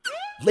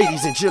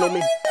Ladies and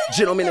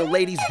gentlemen and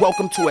ladies,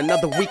 welcome to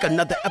another week,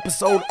 another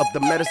episode of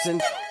the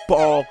Medicine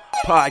Ball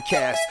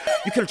Podcast.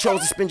 You could have chosen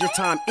to spend your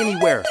time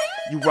anywhere.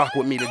 You rock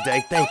with me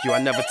today. Thank you.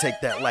 I never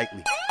take that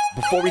lightly.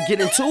 Before we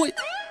get into it,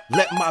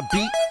 let my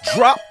beat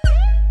drop.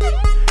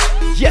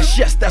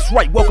 Yes, that's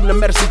right. Welcome to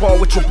Medicine Ball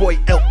with your boy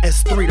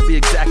LS3 to be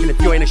exact. And if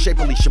you ain't in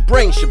shape, at least your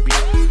brain should be.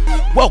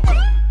 Welcome,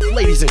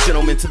 ladies and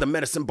gentlemen, to the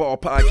Medicine Ball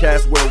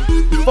Podcast, where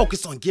we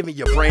focus on giving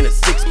your brain a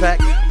six-pack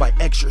by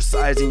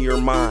exercising your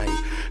mind.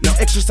 Now,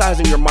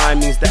 exercising your mind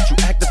means that you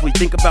actively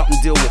think about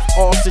and deal with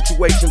all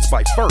situations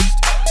by first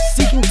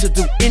seeking to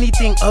do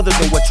anything other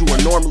than what you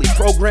are normally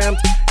programmed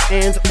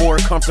and or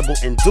comfortable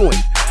in doing.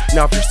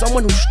 Now, if you're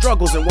someone who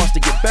struggles and wants to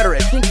get better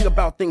at thinking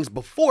about things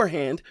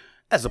beforehand,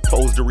 as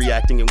opposed to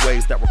reacting in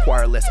ways that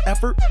require less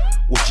effort,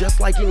 well, just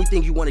like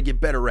anything you want to get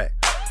better at,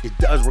 it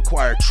does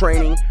require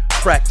training,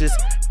 practice,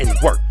 and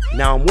work.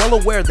 Now, I'm well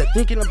aware that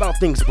thinking about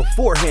things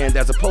beforehand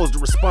as opposed to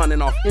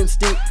responding off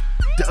instinct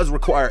does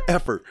require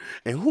effort.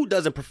 And who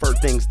doesn't prefer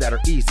things that are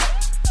easy?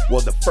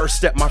 Well, the first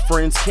step, my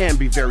friends, can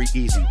be very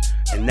easy,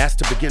 and that's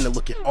to begin to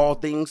look at all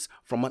things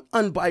from an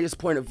unbiased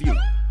point of view,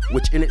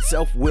 which in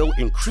itself will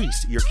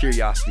increase your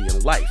curiosity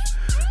in life.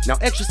 Now,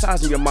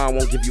 exercising your mind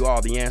won't give you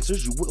all the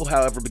answers. You will,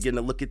 however, begin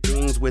to look at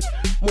things with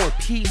more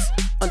peace,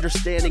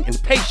 understanding,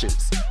 and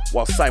patience,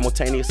 while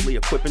simultaneously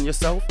equipping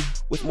yourself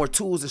with more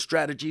tools and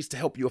strategies to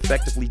help you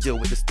effectively deal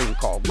with this thing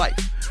called life.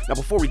 Now,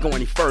 before we go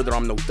any further,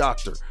 I'm no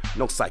doctor,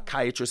 no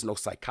psychiatrist, no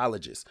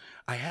psychologist.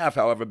 I have,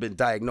 however, been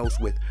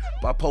diagnosed with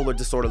bipolar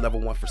disorder level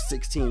 1 for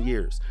 16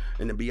 years.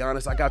 And to be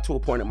honest, I got to a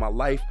point in my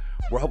life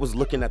where I was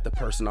looking at the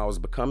person I was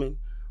becoming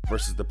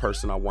versus the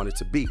person I wanted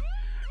to be.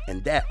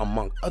 And that,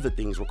 among other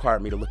things,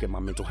 required me to look at my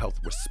mental health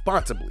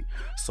responsibly.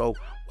 So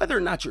whether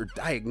or not you're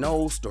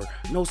diagnosed or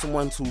know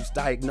someone who's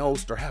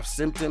diagnosed or have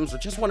symptoms or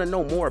just want to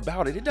know more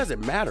about it, it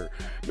doesn't matter.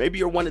 Maybe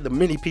you're one of the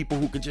many people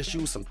who could just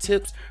use some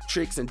tips,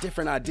 tricks, and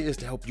different ideas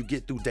to help you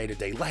get through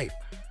day-to-day life.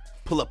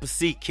 Pull up a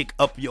seat, kick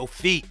up your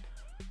feet.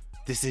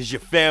 This is your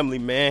family,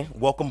 man.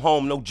 Welcome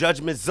home, no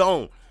judgment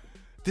zone.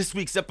 This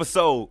week's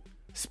episode,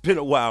 it's been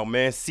a while,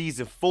 man.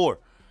 Season 4,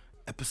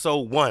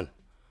 episode 1,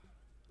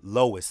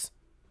 Lois.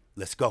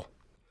 Let's go.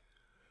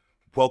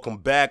 Welcome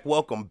back.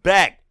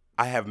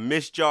 I have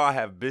missed y'all. I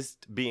have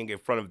missed being in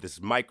front of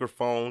this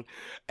microphone,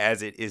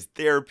 as it is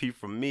therapy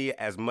for me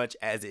as much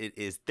as it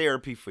is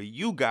therapy for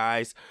you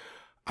guys.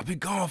 I've been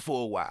gone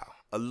for a while,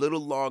 a little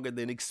longer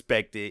than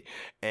expected.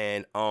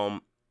 And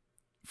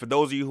for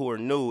those of you who are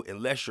new,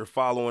 unless you're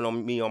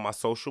following me on my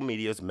social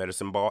medias,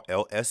 Medicine Ball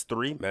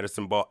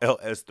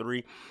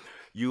LS3,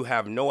 you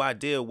have no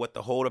idea what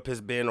the holdup has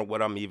been or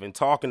what I'm even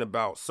talking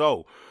about.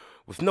 So,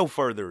 with no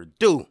further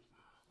ado,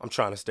 I'm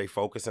trying to stay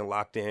focused and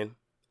locked in.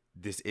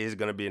 This is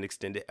going to be an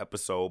extended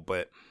episode,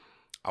 but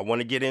I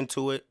want to get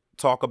into it,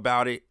 talk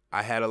about it.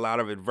 I had a lot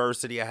of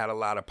adversity. I had a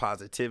lot of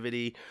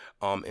positivity.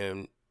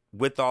 And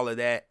with all of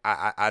that,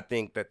 I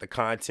think that the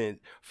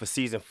content for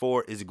season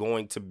 4 is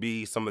going to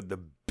be some of the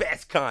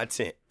best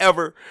content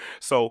ever.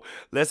 So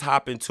let's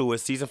hop into it.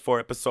 Season 4,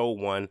 episode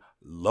 1,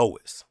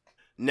 Lois.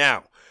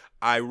 Now,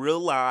 I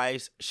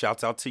realize,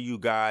 shouts out to you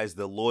guys,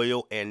 the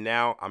loyal, and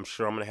now I'm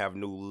sure I'm going to have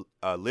new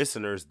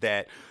listeners,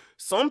 that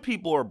some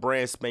people are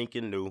brand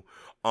spanking new.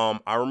 I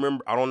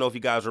don't know if you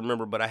guys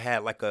remember, but I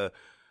had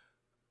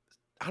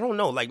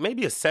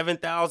maybe a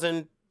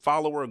 7,000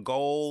 follower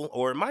goal,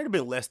 or it might have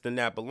been less than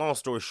that, but long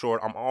story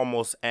short, I'm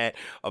almost at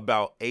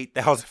about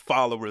 8,000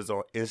 followers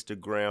on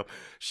Instagram.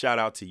 Shout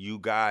out to you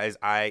guys.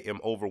 I am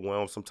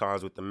overwhelmed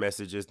sometimes with the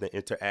messages, the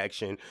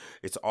interaction.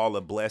 It's all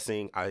a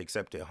blessing. I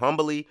accept it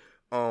humbly.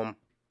 I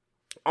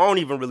don't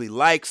even really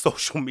like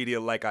social media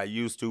like I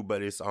used to,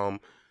 but it's, I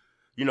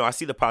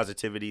see the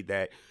positivity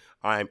that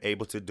I'm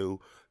able to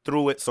do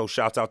through it. So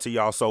shouts out to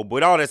y'all. So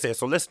with all that said,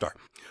 so let's start.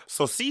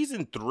 So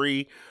season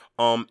 3,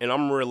 and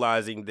I'm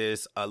realizing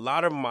this, a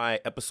lot of my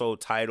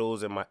episode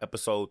titles and my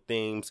episode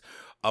themes,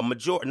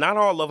 not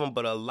all of them,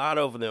 but a lot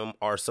of them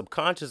are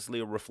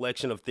subconsciously a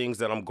reflection of things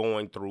that I'm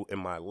going through in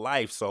my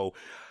life. So,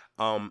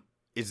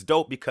 it's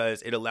dope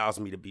because it allows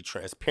me to be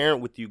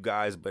transparent with you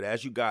guys. But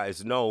as you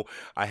guys know,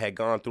 I had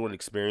gone through an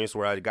experience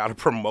where I got a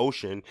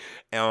promotion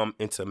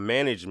into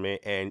management.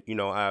 And,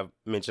 I've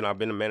mentioned I've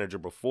been a manager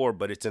before,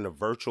 but it's in a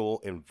virtual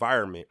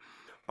environment.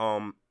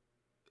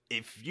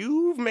 If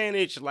you've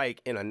managed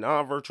like in a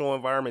non-virtual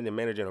environment and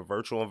managing a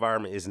virtual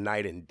environment, is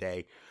night and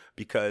day,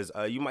 because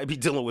you might be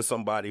dealing with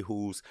somebody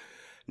who's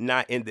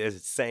not in the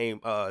same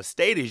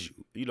state as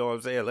you know what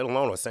I'm saying, let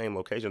alone the same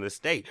location, the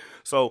state.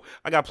 So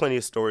I got plenty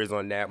of stories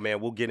on that,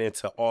 man. We'll get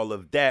into all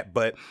of that.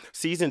 But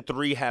season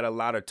 3 had a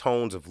lot of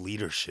tones of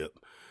leadership,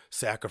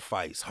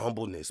 sacrifice,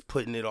 humbleness,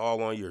 putting it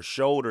all on your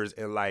shoulders.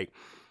 And like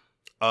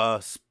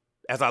as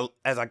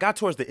I got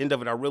towards the end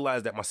of it, I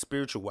realized that my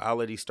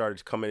spirituality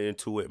started coming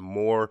into it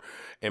more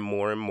and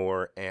more and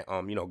more. And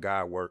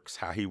God works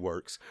how he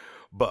works.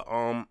 But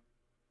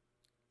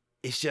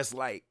it's just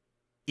like,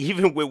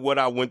 even with what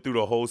I went through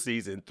the whole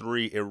season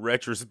 3, in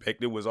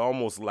retrospect, it was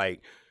almost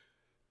like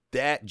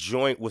that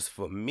joint was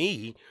for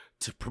me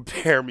to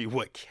prepare me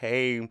what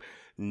came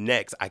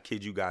next. I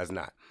kid you guys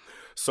not.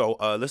 So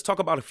let's talk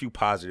about a few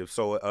positives.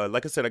 So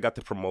like I said, I got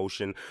the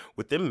promotion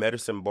within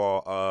Medicine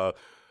Ball.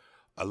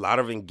 A lot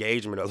of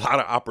engagement, a lot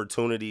of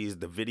opportunities,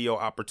 the video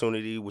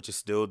opportunity, which is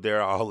still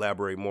there. I'll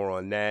elaborate more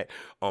on that.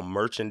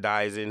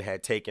 Merchandising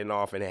had taken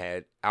off and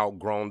had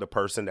outgrown the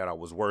person that I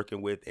was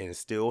working with and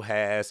still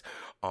has.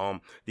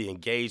 The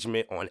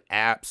engagement on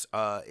apps,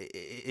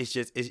 it's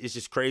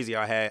just crazy.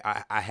 I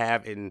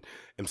have and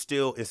am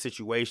still in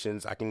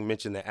situations. I can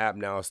mention the app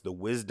now. It's the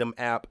Wisdom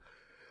app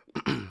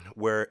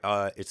where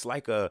it's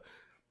like a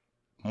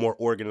more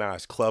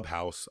organized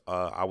Clubhouse.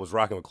 I was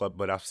rocking with Club,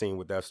 but I've seen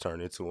what that's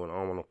turned into, and I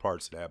don't want no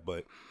parts of that.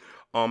 But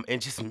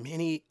and just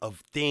many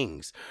of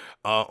things.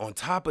 On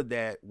top of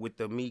that, with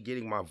me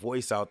getting my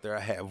voice out there, I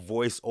have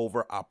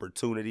voiceover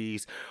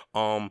opportunities.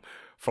 From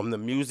the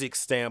music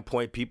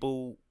standpoint,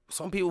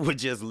 some people would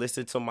just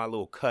listen to my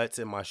little cuts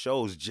in my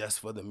shows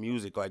just for the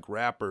music, like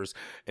rappers.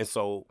 And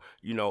so,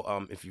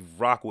 if you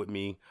rock with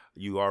me,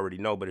 you already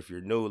know. But if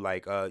you're new,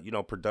 like,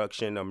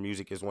 production of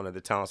music is one of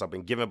the talents I've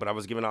been given, but I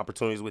was given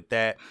opportunities with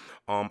that.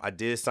 I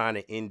did sign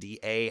an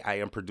NDA. I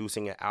am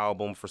producing an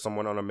album for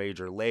someone on a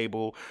major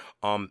label.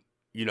 I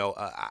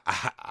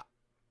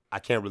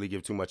can't really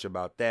give too much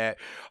about that.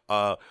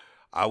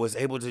 I was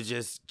able to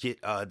just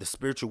get the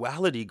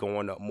spirituality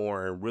going up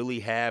more and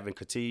really have and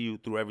continue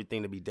through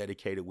everything to be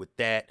dedicated with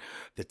that.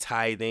 The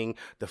tithing,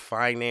 the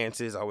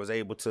finances, I was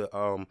able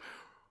to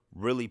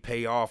really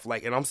pay off.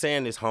 Like, and I'm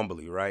saying this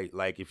humbly, right?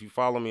 Like, if you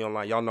follow me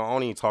online, y'all know I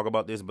don't even talk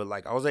about this, but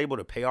like, I was able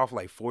to pay off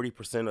like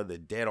 40% of the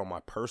debt on my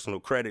personal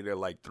credit in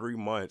like 3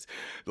 months,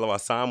 while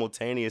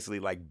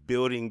simultaneously like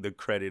building the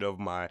credit of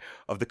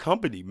the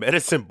company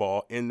Medicine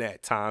Ball in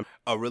that time.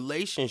 A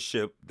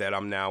relationship that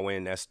I'm now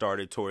in that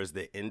started towards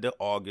the end of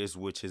August,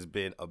 which has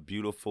been a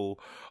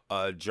beautiful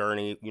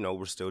journey.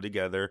 We're still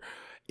together.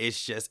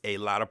 It's just a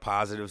lot of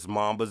positives.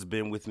 Mamba's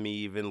been with me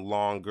even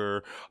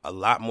longer, a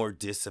lot more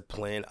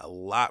discipline, a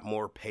lot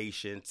more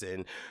patience,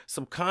 and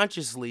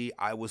subconsciously,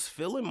 I was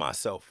feeling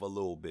myself a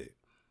little bit.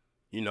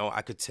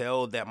 I could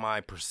tell that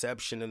my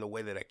perception and the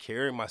way that I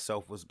carried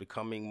myself was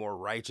becoming more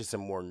righteous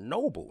and more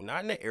noble,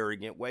 not in an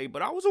arrogant way,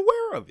 but I was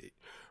aware of it,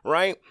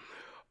 right?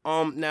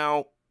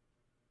 Now,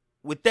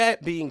 with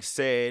that being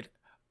said,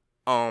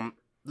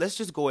 let's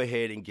just go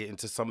ahead and get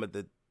into some of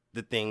the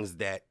things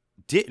that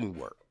didn't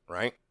work,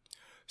 right?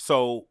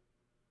 So,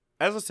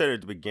 as I said at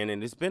the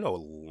beginning, it's been a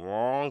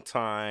long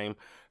time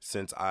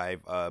since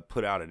I've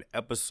put out an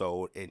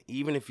episode. And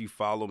even if you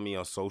follow me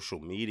on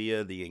social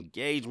media, the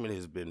engagement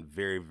has been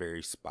very,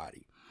 very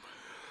spotty.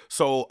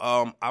 So,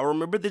 I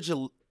remember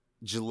the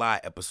July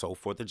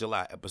episode, 4th of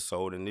July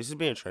episode, and this is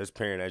being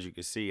transparent, as you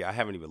can see. I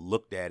haven't even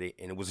looked at it,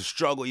 and it was a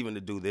struggle even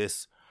to do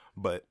this,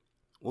 but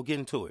we'll get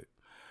into it.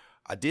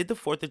 I did the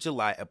 4th of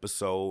July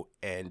episode,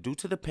 and due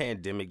to the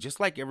pandemic,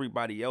 just like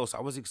everybody else, I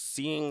was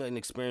seeing and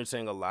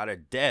experiencing a lot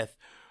of death,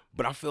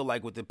 but I feel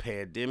like with the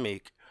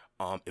pandemic,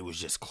 it was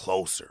just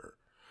closer.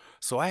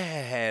 So I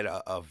had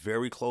a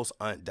very close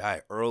aunt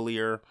die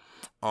earlier.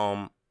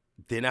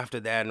 Then after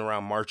that, in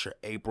around March or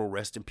April,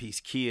 rest in peace,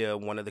 Kia,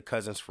 one of the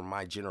cousins from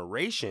my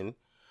generation,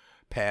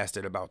 passed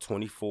at about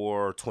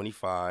 24 or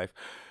 25.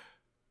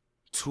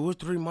 2 or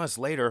 3 months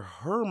later,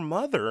 her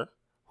mother,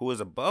 who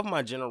was above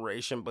my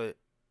generation, but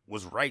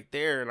was right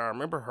there, and I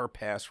remember her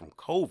pass from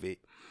COVID,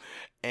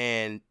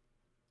 and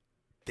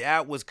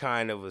that was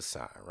kind of a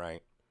sign,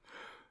 right?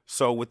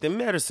 So within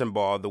Medicine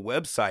Ball, the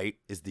website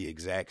is the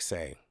exact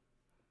same.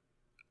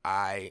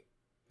 And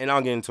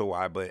I'll get into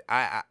why, but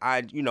I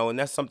and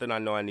that's something I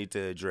know I need to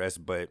address,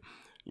 but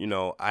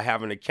I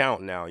have an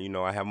account now.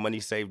 I have money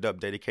saved up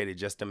dedicated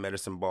just to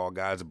Medicine Ball.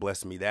 God's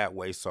blessed me that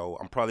way, so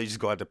I'm probably just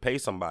going to have to pay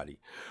somebody.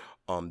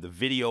 The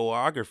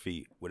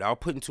videography,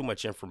 without putting too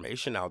much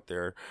information out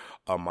there,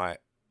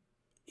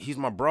 he's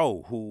my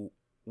bro who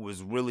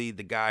was really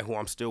the guy who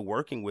I'm still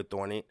working with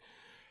on it,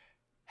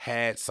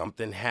 had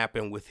something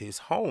happen with his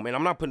home. And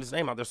I'm not putting his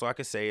name out there so I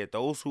can say it.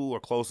 Those who are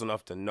close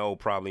enough to know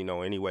probably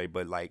know anyway,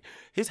 but like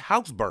his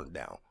house burnt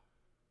down.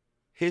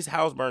 His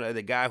house burned down.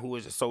 The guy who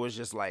was, so it's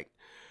just like,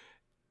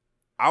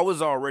 I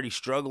was already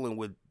struggling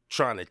with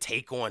trying to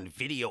take on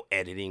video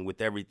editing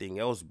with everything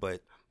else,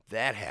 but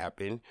that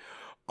happened.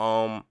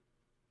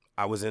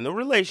 I was in a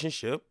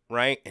relationship,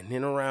 right? And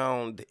then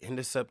around the end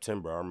of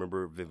September, I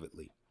remember it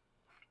vividly,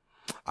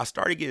 I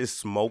started getting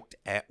smoked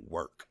at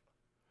work.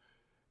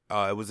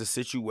 It was a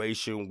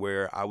situation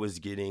where I was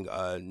getting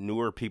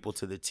newer people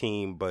to the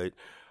team, but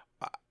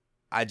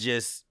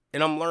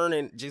and I'm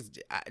learning,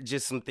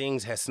 just some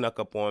things had snuck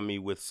up on me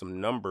with some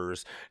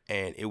numbers,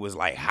 and it was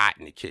like hot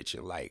in the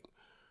kitchen, like,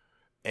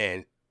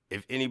 and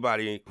if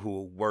anybody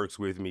who works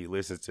with me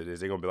listens to this,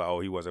 they're gonna be like, oh,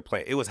 he wasn't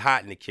playing. It was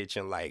hot in the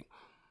kitchen, like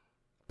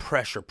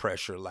pressure,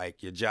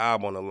 like your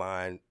job on the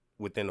line.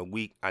 Within a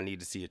week, I need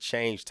to see a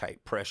change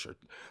type pressure,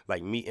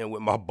 like meeting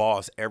with my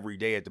boss every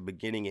day at the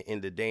beginning and end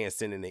of the day and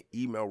sending an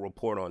email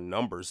report on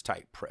numbers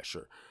type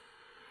pressure.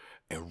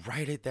 And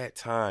right at that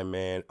time,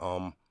 man,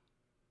 the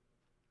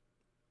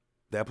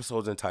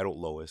episode's entitled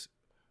Lois.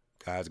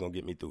 God's gonna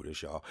get me through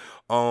this, y'all.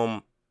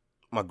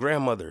 My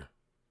grandmother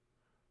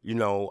You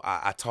know,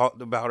 I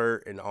talked about her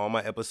in all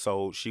my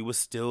episodes. She was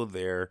still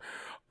there.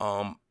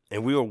 And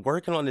we were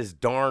working on this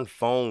darn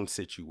phone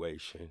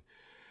situation.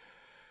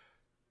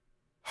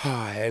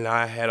 And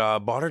I had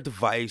bought a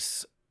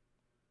device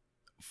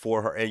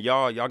for her. And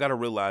y'all got to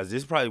realize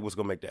this probably was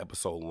going to make the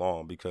episode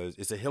long because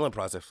it's a healing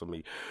process for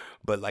me.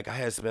 But like I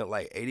had spent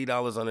like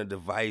 $80 on a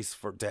device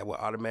for that would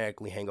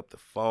automatically hang up the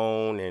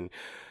phone. And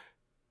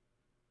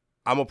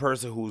I'm a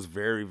person who's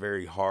very,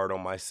 very hard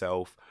on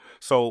myself.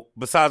 So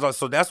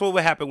so that's what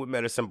would happen with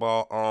Medicine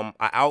Ball.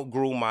 I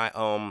outgrew my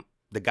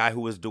the guy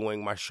who was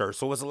doing my shirt.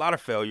 So it was a lot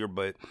of failure,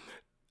 but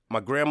my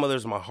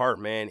grandmother's my heart,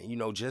 man. You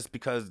know, just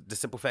because the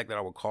simple fact that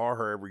I would call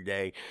her every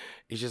day,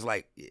 it's just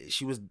like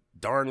she was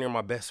darn near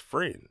my best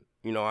friend.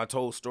 You know, I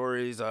told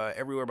stories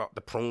everywhere about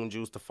the prune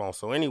juice, the phone.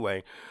 So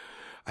anyway,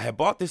 I had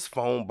bought this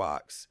phone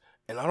box,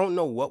 and I don't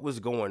know what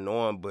was going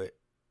on, but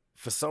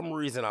for some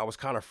reason I was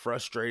kind of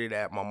frustrated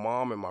at my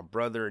mom and my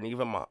brother and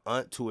even my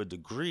aunt to a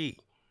degree.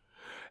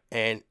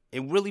 And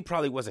it really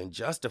probably wasn't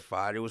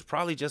justified. It was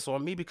probably just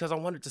on me because I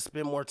wanted to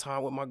spend more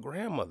time with my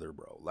grandmother,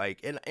 bro. Like,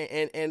 and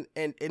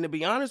to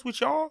be honest with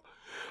y'all,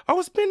 I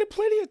was spending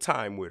plenty of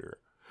time with her.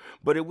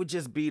 But it would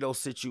just be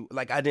those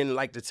like I didn't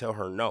like to tell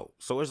her no.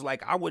 So it's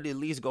like I would at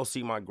least go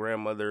see my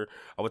grandmother.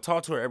 I would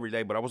talk to her every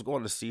day, but I was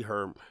going to see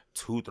her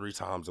 2-3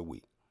 times a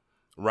week.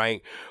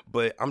 Right.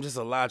 But I'm just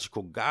a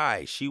logical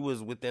guy. She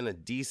was within a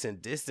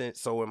decent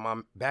distance. So in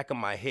my back of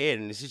my head,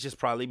 and this is just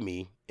probably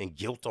me and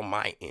guilt on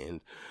my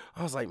end,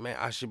 I was like, man,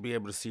 I should be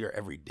able to see her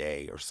every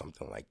day or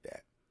something like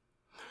that.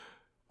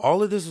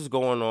 All of this was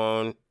going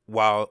on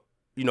while,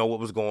 you know,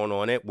 what was going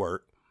on at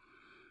work.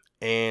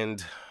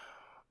 And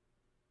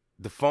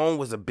the phone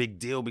was a big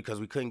deal because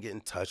we couldn't get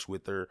in touch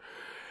with her.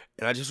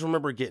 And I just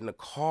remember getting a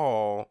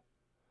call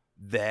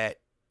that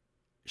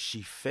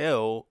she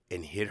fell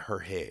and hit her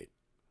head.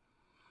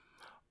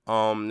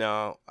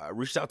 Now I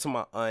reached out to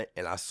my aunt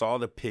and I saw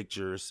the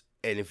pictures.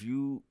 And if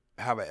you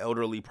have an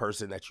elderly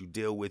person that you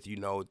deal with, you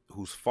know,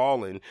 who's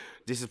fallen,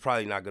 this is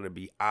probably not going to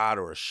be odd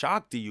or a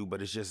shock to you, but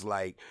it's just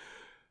like,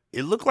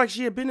 it looked like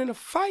she had been in a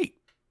fight.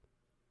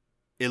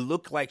 It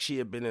looked like she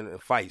had been in a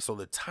fight. So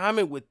the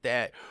timing with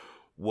that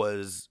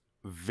was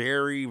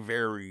very,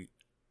 very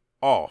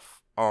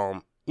off.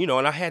 You know,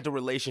 and I had the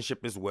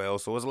relationship as well.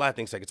 So it was a lot of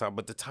things taking time,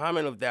 but the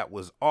timing of that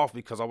was off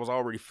because I was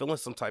already feeling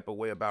some type of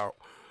way about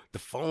the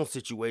phone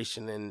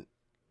situation, and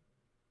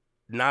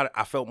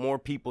I felt more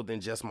people than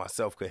just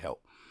myself could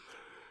help.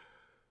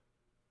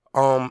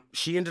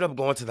 She ended up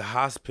going to the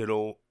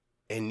hospital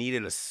and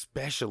needed a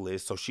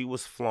specialist, so she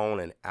was flown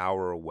an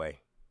hour away.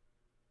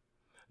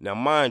 Now,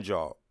 mind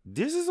y'all,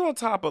 this is on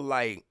top of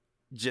like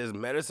just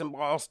Medicine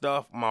Ball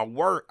stuff. My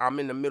work, I'm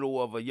in the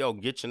middle of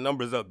get your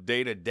numbers up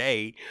day to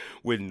day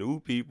with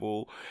new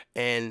people,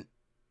 and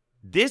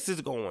this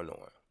is going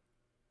on.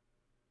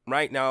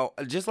 Right now,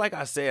 just like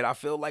I said, I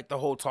feel like the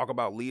whole talk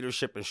about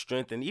leadership and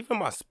strength and even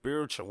my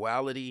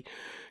spirituality,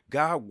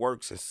 God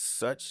works in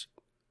such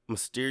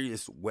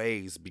mysterious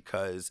ways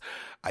because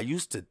I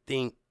used to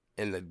think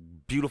in the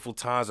beautiful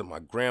times of my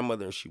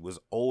grandmother and she was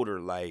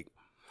older, like,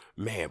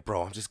 man,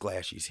 bro, I'm just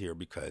glad she's here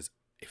because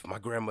if my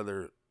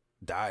grandmother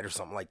died or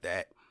something like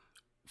that,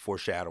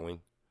 foreshadowing,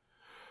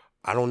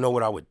 I don't know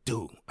what I would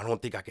do. I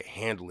don't think I could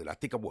handle it. I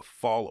think I would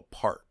fall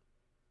apart.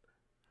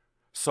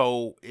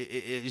 So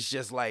it's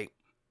just like,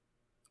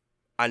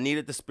 I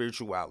needed the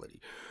spirituality.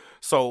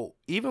 So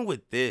even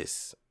with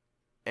this,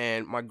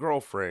 and my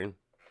girlfriend,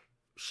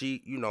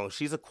 she, you know,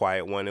 she's a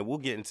quiet one, and we'll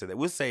get into that.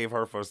 We'll save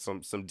her for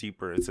some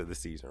deeper into the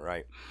season,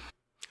 right?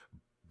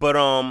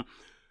 But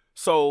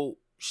so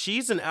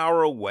she's an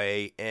hour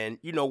away, and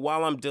you know,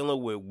 while I'm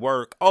dealing with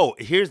work, oh,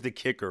 here's the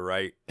kicker,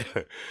 right?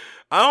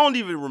 I don't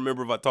even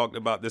remember if I talked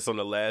about this on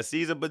the last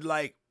season, but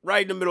like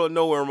right in the middle of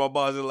nowhere, my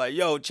boss is like,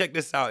 "Yo, check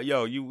this out,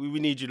 we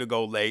need you to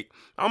go late."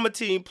 I'm a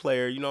team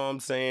player, you know what I'm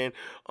saying?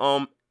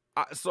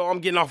 So I'm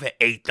getting off at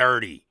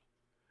 8:30.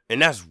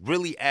 And that's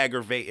really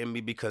aggravating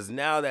me because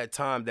now that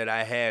time that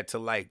I had to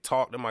like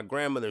talk to my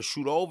grandmother and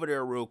shoot over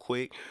there real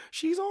quick,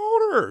 she's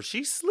older.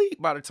 She's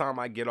asleep by the time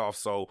I get off.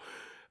 So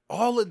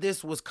all of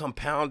this was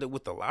compounded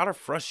with a lot of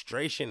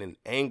frustration and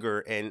anger.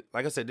 And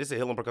like I said, this is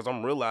healing because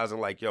I'm realizing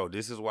like,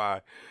 this is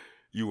why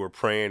you were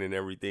praying and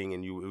everything.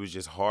 And it was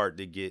just hard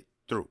to get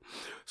through.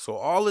 So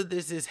all of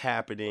this is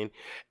happening.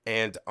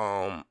 And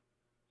I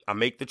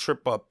make the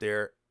trip up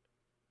there.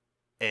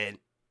 And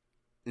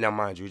now,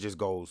 mind you, it just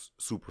goes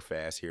super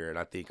fast here, and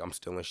I think I'm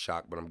still in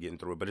shock, but I'm getting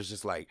through it. But it's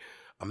just like,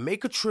 I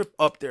make a trip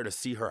up there to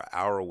see her an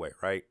hour away,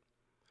 right?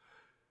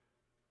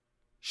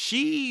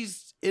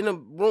 She's in a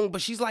room,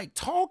 but she's like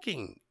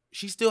talking.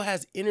 She still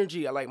has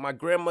energy. Like my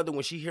grandmother,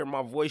 when she hears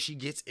my voice, she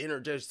gets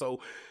energized. So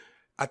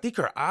I think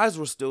her eyes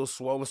were still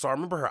swollen. So I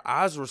remember her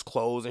eyes was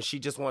closed, and she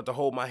just wanted to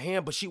hold my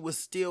hand, but she was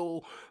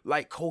still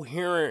like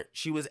coherent.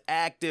 She was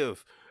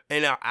active,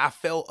 and I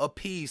felt a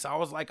peace. I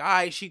was like, all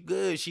right, she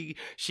good. She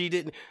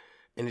didn't.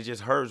 And it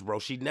just hurts, bro.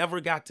 She never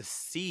got to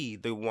see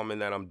the woman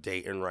that I'm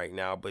dating right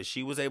now, but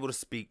she was able to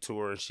speak to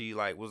her, and she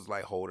like was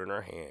like holding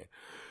her hand.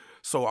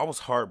 So I was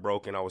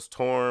heartbroken. I was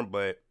torn,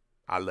 but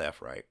I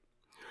left, right?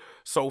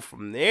 So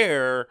from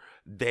there,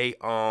 they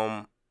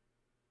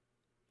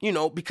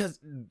because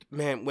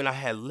man, when I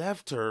had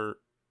left her,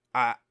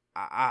 I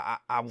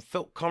I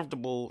felt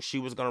comfortable she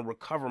was gonna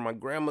recover. My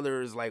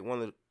grandmother is like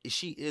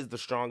she is the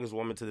strongest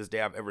woman to this day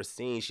I've ever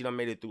seen. She done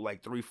made it through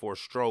like 3, 4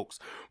 strokes,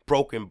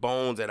 broken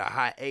bones at a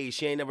high age.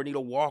 She ain't never need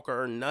a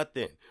walker or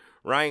nothing,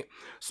 right?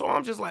 So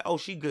I'm just like, oh,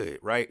 she good,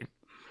 right?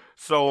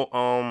 So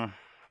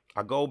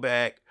I go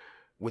back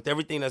with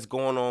everything that's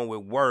going on with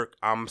work.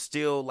 I'm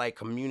still like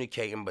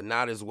communicating, but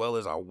not as well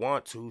as I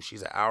want to.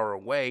 She's an hour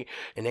away,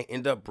 and they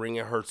end up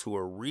bringing her to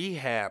a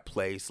rehab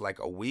place like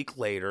a week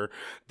later.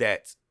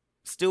 That's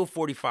still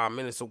 45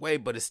 minutes away,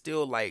 but it's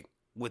still like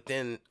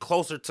within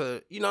closer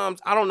to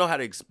I don't know how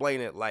to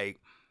explain it. Like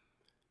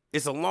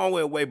it's a long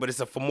way away, but it's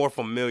a more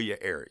familiar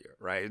area,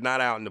 right? It's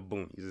not out in the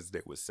boonies, as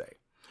they would say.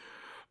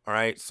 All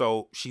right,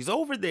 so she's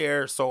over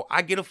there. So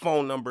I get a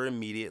phone number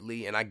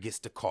immediately, and I gets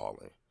to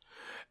calling.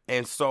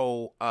 And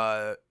so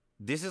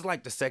this is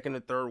like the second or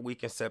third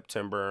week in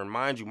September. And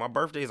mind you, my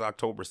birthday is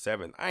October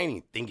 7th. I ain't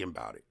even thinking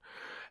about it.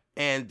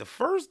 And the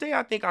first day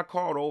I think I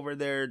called over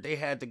there, they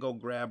had to go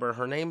grab her.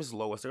 Her name is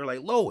Lois. They were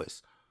like,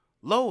 Lois,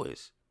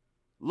 Lois,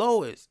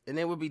 Lois. And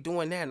they would be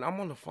doing that. And I'm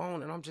on the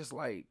phone and I'm just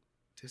like,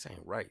 this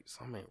ain't right.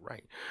 Something ain't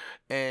right.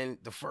 And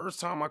the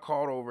first time I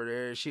called over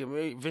there, she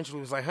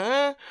eventually was like,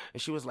 huh?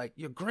 And she was like,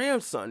 your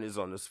grandson is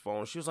on this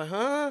phone. She was like,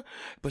 huh?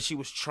 But she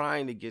was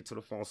trying to get to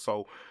the phone.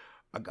 So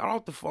I got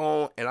off the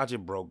phone and I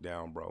just broke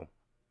down, bro.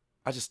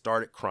 I just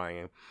started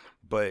crying.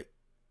 But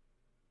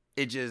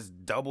it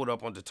just doubled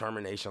up on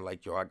determination,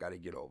 like, yo, I gotta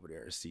get over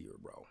there and see her,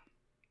 bro.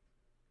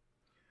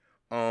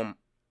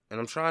 And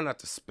I'm trying not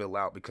to spill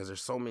out because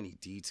there's so many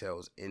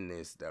details in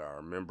this that I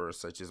remember,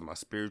 such as my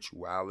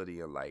spirituality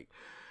and like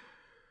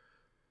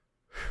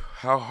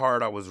how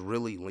hard I was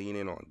really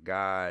leaning on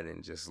God,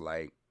 and just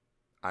like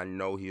I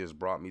know He has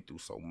brought me through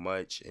so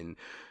much. And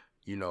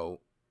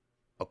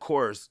of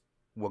course,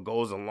 what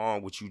goes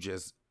along with you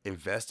just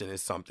investing in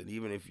something,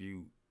 even if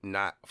you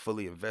not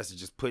fully invested,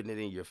 just putting it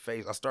in your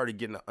face. I started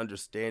getting an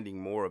understanding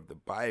more of the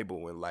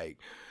Bible and like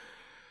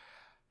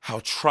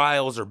how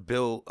trials are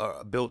built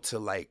to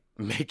like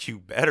make you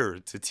better,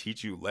 to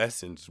teach you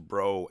lessons,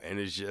 bro. And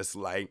it's just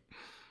like,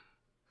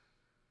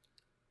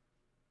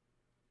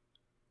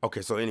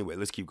 okay, so anyway,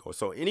 let's keep going.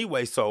 So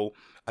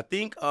I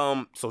think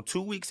so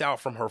 2 weeks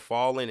out from her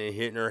falling and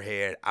hitting her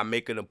head, I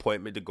make an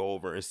appointment to go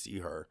over and see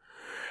her.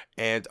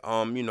 And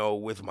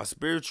with my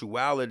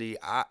spirituality,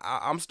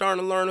 I'm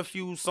starting to learn a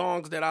few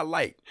songs that I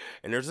like.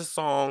 And there's a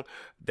song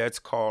that's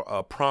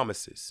called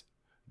Promises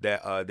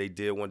that they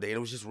did one day, and it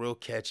was just real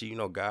catchy.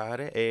 God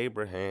of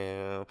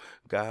Abraham,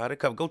 God of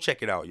Covenant. Go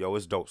check it out, yo.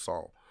 It's a dope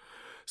song.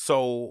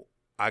 So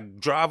I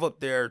drive up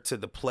there to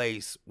the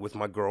place with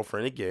my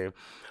girlfriend again.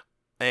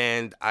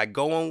 And I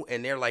go on,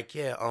 and they're like,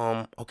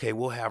 yeah, okay,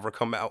 we'll have her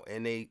come out.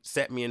 And they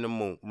set me in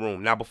the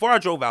room. Now, before I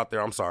drove out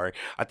there, I'm sorry,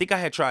 I think I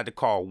had tried to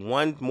call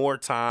one more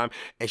time,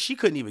 and she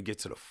couldn't even get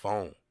to the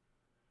phone.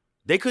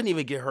 They couldn't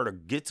even get her to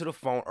get to the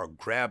phone or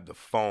grab the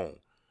phone,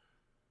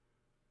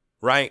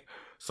 right?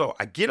 So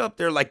I get up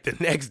there like the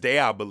next day,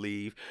 I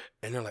believe,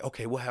 and they're like,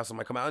 okay, we'll have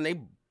somebody come out. And they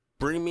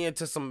bring me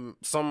into some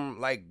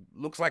like,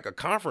 looks like a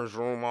conference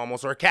room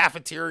almost, or a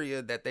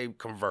cafeteria that they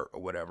convert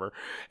or whatever.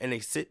 And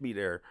they sit me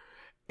there.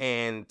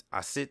 And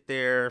I sit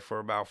there for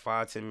about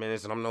 5-10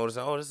 minutes, and I'm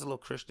noticing, oh, this is a little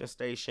Christian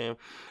station.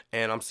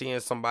 And I'm seeing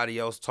somebody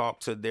else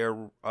talk to their,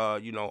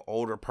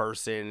 older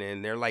person.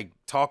 And they're like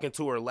talking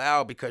to her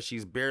loud because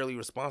she's barely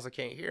responsive,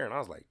 can't hear. And I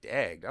was like,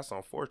 dang, that's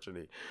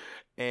unfortunate.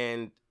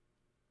 And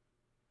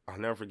I'll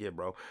never forget,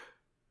 bro.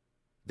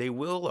 They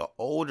wheel an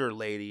older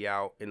lady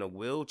out in a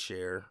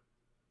wheelchair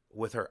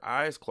with her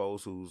eyes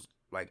closed, who's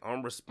like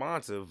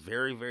unresponsive,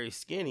 very, very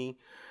skinny.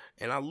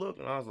 And I looked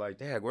and I was like,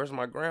 dad, where's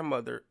my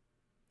grandmother?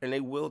 And they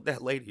wheeled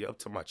that lady up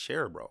to my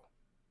chair, bro.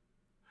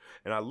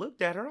 And I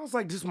looked at her. I was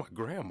like, this is my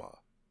grandma.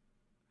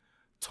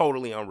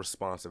 Totally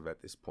unresponsive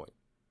at this point.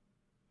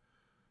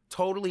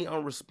 Totally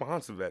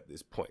unresponsive at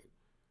this point.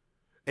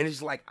 And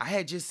it's like, I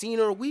had just seen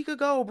her a week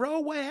ago,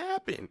 bro. What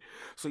happened?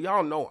 So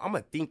y'all know I'm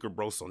a thinker,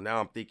 bro. So now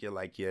I'm thinking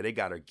like, yeah, they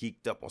got her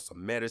geeked up on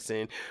some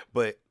medicine.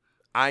 But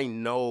I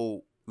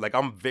know, like,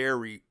 I don't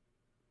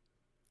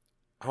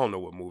know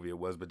what movie it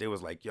was, but they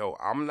was like, yo,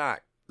 I'm not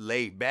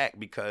laid back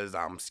because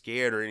I'm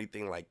scared or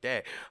anything like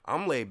that.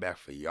 I'm laid back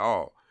for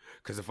y'all.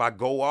 Because if I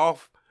go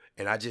off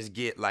and I just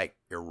get like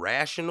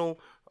irrational,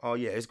 oh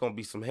yeah, it's going to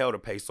be some hell to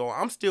pay. So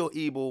I'm still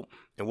able,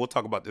 and we'll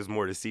talk about this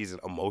more this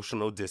season,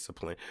 emotional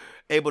discipline.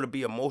 Able to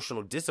be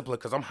emotional discipline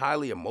because I'm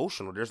highly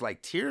emotional. There's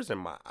like tears in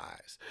my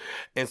eyes.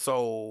 And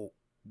so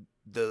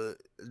the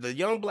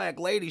young black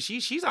lady,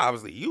 she's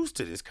obviously used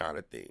to this kind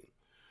of thing.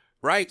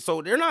 Right?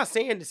 So they're not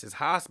saying this is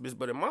hospice,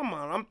 but in my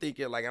mind, I'm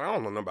thinking like, and I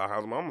don't know nothing about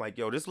hospice, I'm like,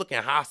 yo, this looking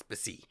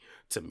hospice-y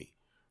to me.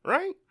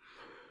 Right?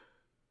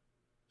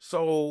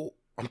 So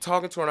I'm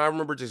talking to her, and I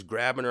remember just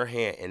grabbing her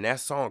hand, and that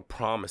song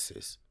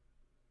Promises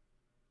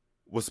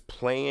was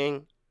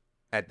playing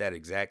at that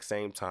exact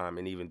same time.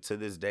 And even to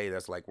this day,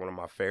 that's like one of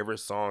my favorite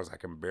songs. I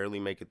can barely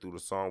make it through the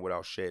song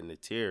without shedding a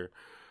tear,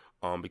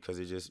 because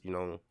it just,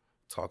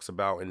 talks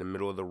about in the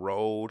middle of the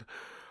road,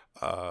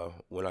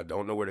 when I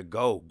don't know where to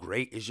go,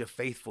 great is your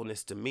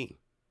faithfulness to me.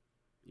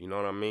 You know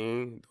what I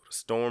mean? The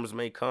storms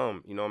may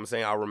come. You know what I'm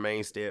saying? I'll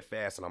remain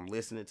steadfast. And I'm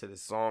listening to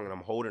this song and I'm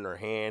holding her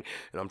hand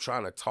and I'm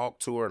trying to talk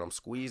to her and I'm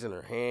squeezing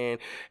her hand.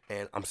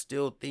 And I'm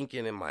still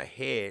thinking in my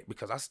head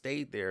because I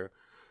stayed there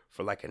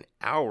for like an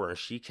hour and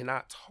she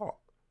cannot talk.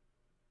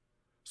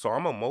 So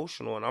I'm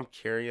emotional and I'm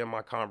carrying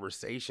my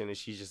conversation and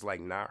she's just like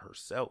not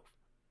herself.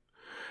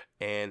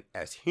 And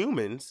as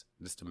humans,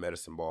 this is the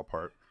medicine ball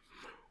part,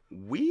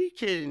 we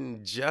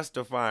can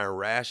justify and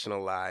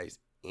rationalize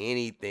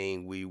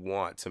anything we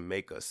want to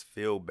make us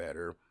feel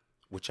better,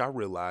 which I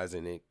realize,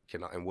 and it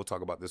can, and we'll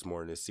talk about this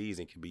more in this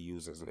season, can be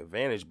used as an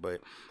advantage.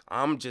 But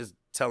I'm just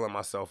telling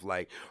myself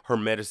like her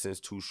medicine's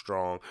too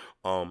strong.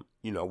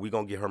 We're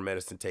gonna get her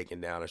medicine taken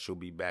down and she'll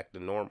be back to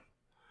normal.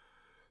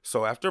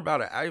 So after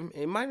about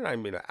it might not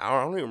even be an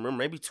hour, I don't even remember,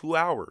 maybe 2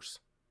 hours,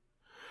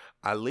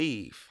 I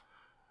leave.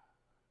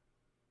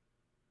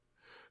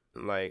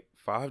 Like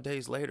 5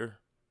 days later.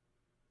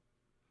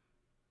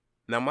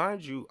 Now,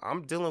 mind you,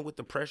 I'm dealing with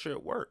the pressure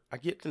at work. I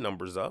get the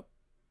numbers up,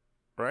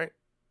 right?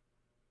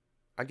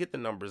 I get the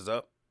numbers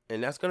up.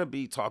 And that's going to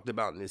be talked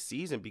about in this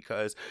season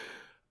because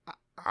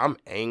I'm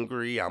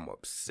angry, I'm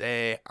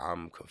upset,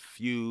 I'm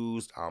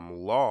confused, I'm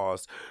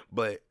lost.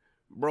 But,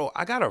 bro,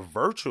 I got to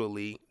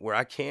virtually, where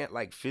I can't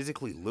like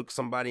physically look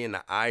somebody in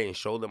the eye and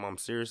show them I'm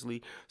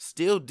seriously,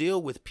 still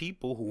deal with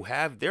people who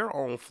have their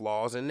own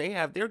flaws and they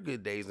have their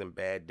good days and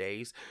bad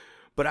days.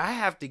 But I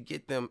have to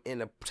get them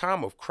in a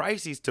time of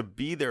crisis to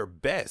be their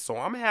best. So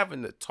I'm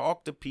having to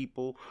talk to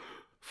people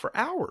for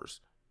hours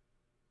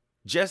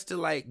just to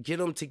like get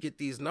them to get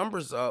these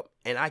numbers up.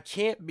 And I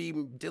can't be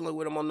dealing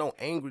with them on no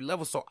angry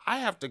level. So I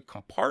have to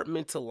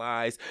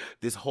compartmentalize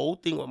this whole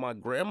thing with my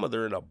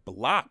grandmother in a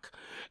block.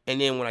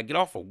 And then when I get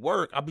off of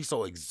work, I'll be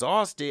so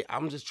exhausted.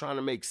 I'm just trying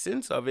to make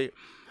sense of it.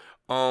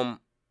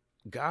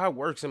 God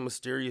works in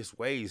mysterious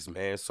ways,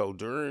 man. So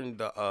during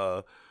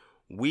the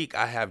week,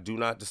 I have do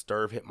not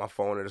disturb hit my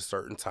phone at a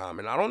certain time,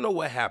 and I don't know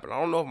what happened.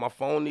 I don't know if my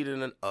phone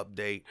needed an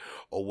update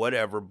or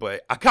whatever,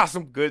 but I got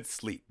some good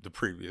sleep the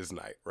previous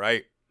night,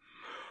 right?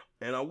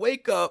 And I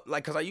wake up,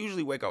 like, because I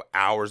usually wake up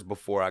hours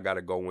before I got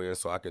to go in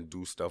so I can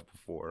do stuff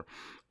before.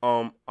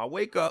 I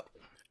wake up,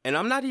 and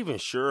I'm not even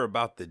sure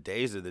about the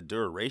days of the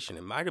duration.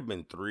 It might have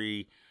been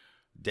 3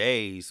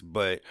 days,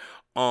 but,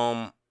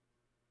 I'm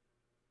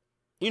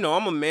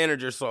a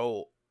manager,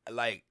 so,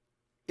 like,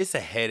 it's a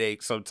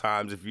headache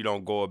sometimes if you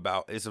don't go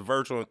about, it's a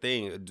virtual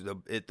thing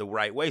the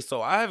right way.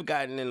 So I've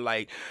gotten in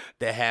like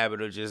the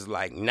habit of just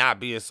like not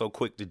being so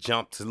quick to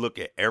jump to look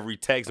at every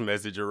text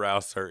message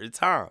around certain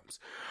times.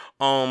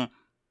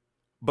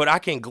 But I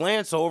can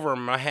glance over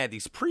them. I had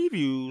these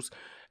previews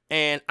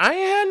and I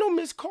ain't had no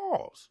missed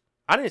calls.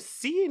 I didn't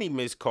see any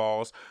missed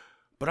calls,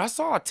 but I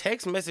saw a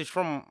text message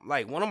from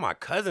like one of my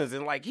cousins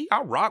and like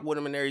I rock with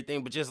him and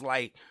everything, but just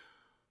like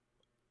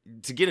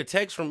to get a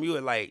text from you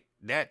at like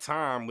that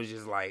time was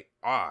just like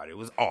odd. It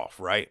was off,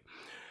 right?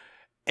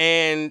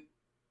 And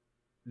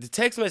the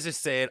text message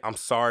said, "I'm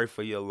sorry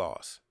for your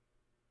loss."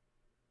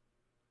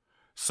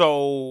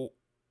 So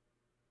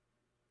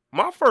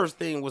my first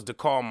thing was to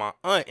call my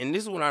aunt, and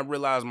this is when I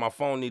realized my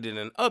phone needed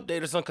an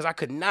update or something, because I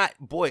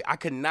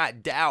could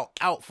not dial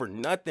out for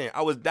nothing.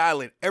 I was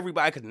dialing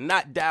everybody. I could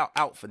not dial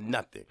out for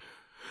nothing.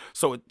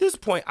 So at this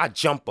point, I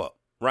jump up.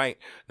 Right?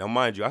 Now,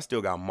 mind you, I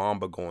still got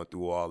Mamba going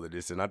through all of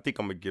this, and I think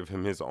I'm going to give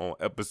him his own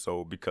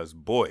episode because,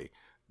 boy,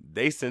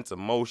 they sense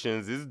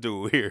emotions, this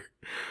dude here.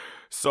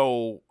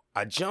 So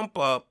I jump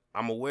up.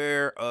 I'm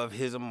aware of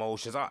his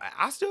emotions.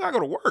 I still got to go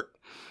to work.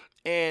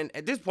 And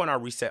at this point, I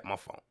reset my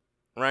phone,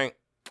 right?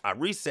 I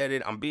reset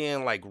it. I'm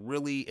being, like,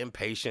 really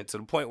impatient to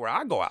the point where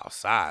I go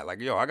outside.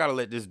 Like, I got to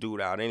let this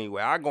dude out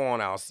anyway. I go on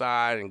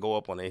outside and go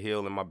up on a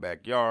hill in my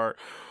backyard,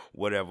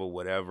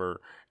 whatever.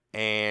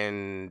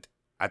 And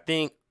I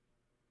think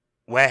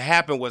what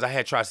happened was I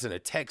had tried to send a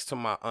text to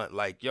my aunt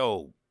like,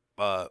 yo,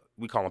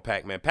 we call him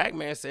Pac-Man.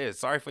 Pac-Man said,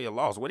 "Sorry for your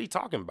loss." What are you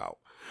talking about?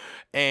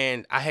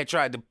 And I had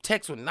tried, the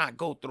text would not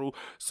go through.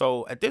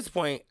 So at this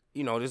point,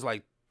 this is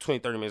like 20,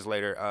 30 minutes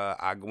later,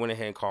 I went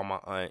ahead and called my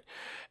aunt.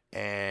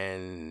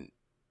 And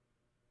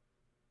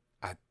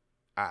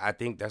I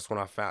think that's when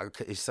I found,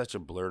 it's such a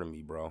blur to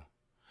me, bro.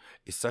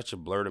 It's such a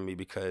blur to me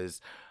because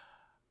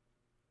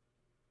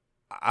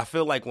I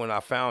feel like when I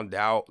found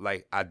out,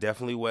 like, I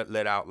definitely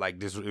let out, like,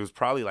 this, it was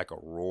probably like a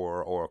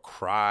roar or a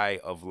cry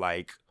of,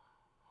 like,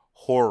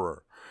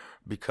 horror,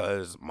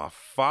 because my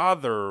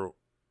father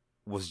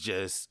was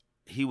just,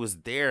 he was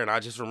there, and I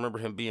just remember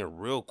him being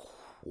real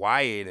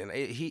quiet, and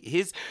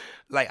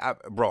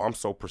I'm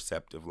so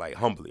perceptive, like,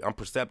 humbly, I'm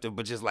perceptive,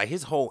 but just, like,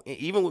 his whole,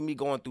 even with me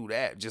going through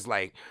that, just,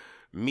 like,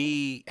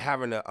 me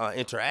having an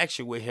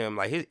interaction with him,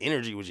 like, his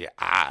energy was just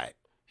odd.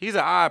 He's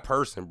an odd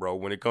person, bro,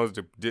 when it comes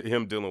to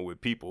him dealing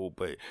with people,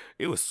 but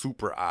it was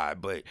super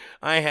odd. But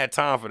I ain't had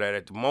time for that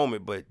at the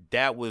moment, but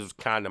that was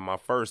kind of my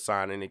first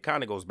sign, and it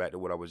kind of goes back to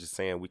what I was just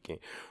saying. We can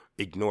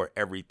ignore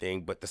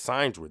everything, but the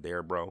signs were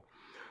there, bro.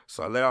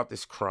 So I let out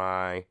this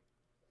cry.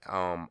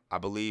 I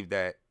believe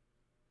that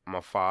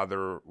my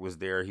father was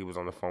there. He was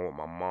on the phone with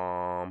my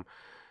mom,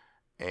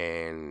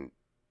 and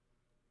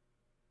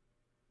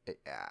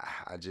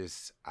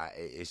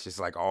it's just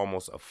like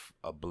almost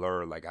a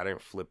blur. Like I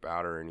didn't flip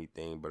out or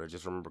anything, but I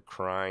just remember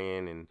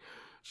crying and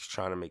just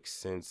trying to make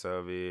sense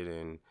of it,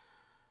 and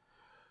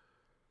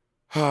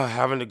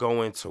having to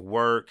go into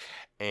work.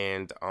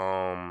 And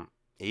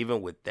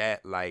even with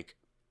that, like,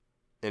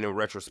 and in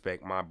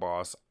retrospect, my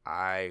boss,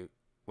 I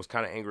was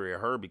kind of angry at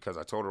her because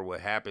I told her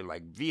what happened,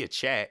 like via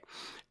chat.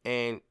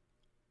 And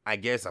I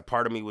guess a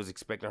part of me was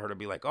expecting her to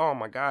be like, oh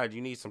my God,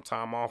 you need some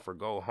time off or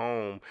go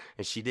home.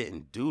 And she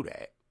didn't do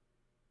that.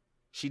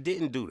 She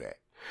didn't do that.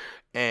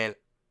 And,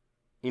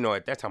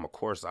 at that time, of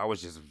course, I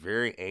was just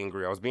very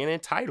angry. I was being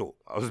entitled.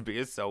 I was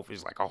being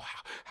selfish. Like, oh,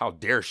 how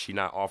dare she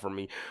not offer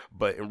me?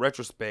 But in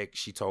retrospect,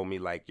 she told me,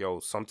 like, yo,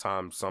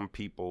 sometimes some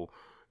people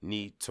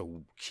need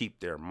to keep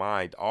their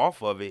mind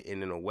off of it.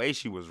 And in a way,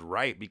 she was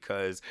right,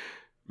 because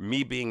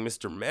me being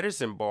Mr.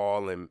 Medicine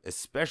Ball, and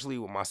especially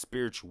with my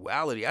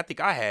spirituality, I think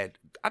I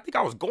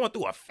was going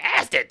through a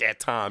fast at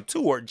that time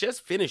too, or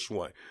just finished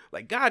one.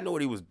 Like, God knew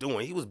what he was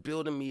doing. He was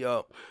building me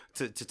up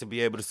to be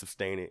able to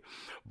sustain it.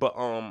 But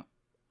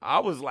I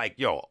was like,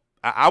 yo,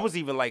 I was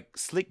even like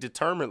slick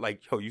determined,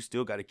 like, yo, you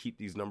still got to keep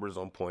these numbers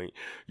on point.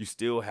 You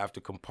still have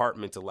to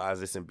compartmentalize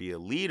this and be a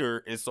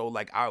leader. And so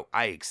like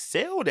I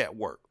excelled at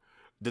work.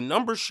 The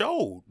numbers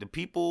showed. The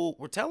people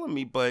were telling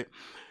me, but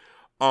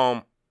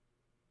I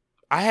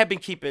had been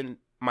keeping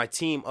my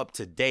team up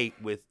to date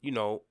with,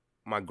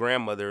 my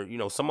grandmother.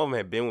 Some of them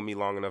had been with me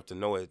long enough to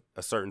know at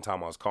a certain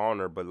time I was calling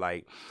her, but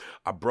like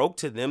I broke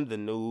to them the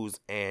news.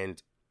 And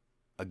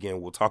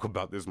again, we'll talk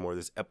about this more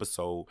this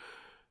episode.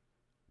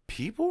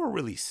 People are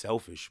really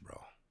selfish,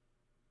 bro.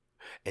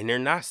 And they're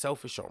not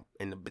selfish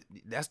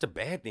that's the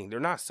bad thing. They're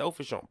not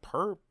selfish on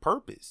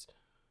purpose.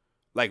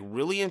 Like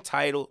really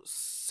entitled,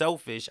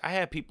 selfish. I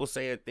had people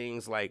saying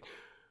things like,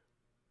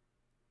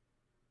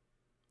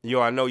 yo,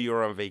 I know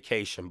you're on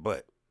vacation,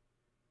 but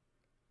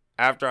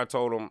after I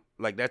told them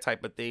like that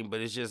type of thing,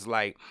 but it's just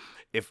like,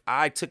 if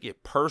I took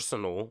it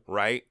personal,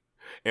 right,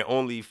 and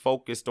only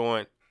focused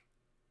on,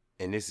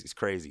 and this is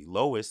crazy,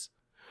 Lois,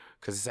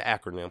 because it's an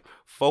acronym,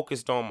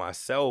 focused on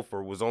myself,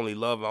 or was only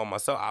loving on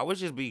myself, I would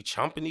just be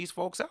chumping these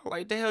folks out.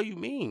 Like, the hell you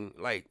mean?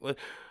 Like, what?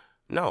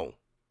 No,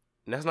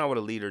 that's not what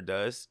a leader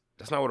does.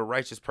 That's not what a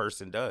righteous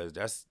person does.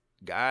 That's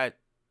God.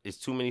 It's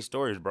too many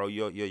stories, bro.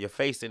 You're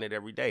facing it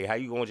every day. How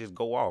you gonna just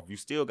go off? You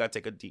still gotta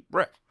take a deep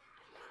breath.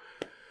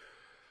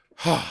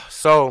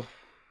 So,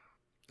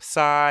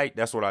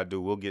 that's what I do.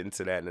 We'll get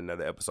into that in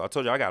another episode. I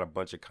told you I got a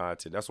bunch of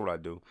content. That's what I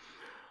do.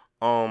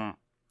 I'm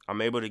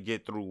able to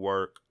get through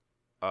work.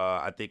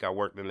 I think I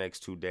work the next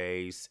 2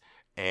 days,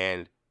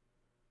 and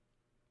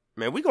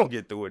man, we gonna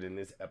get through it in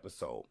this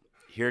episode.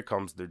 Here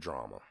comes the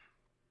drama.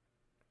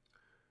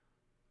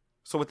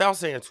 So without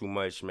saying too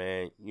much,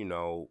 man,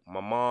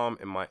 my mom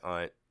and my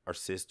aunt are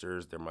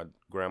sisters. They're my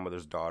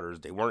grandmother's daughters.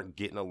 They weren't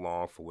getting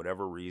along for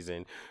whatever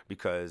reason,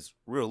 because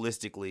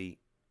realistically,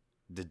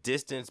 the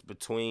distance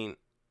between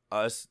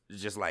us,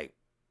 just like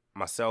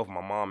myself,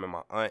 my mom, and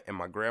my aunt, and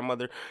my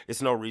grandmother,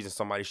 it's no reason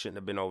somebody shouldn't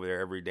have been over there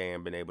every day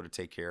and been able to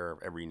take care of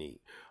every need.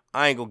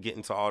 I ain't gonna get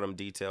into all them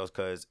details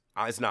because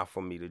it's not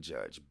for me to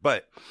judge.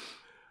 But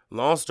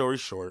long story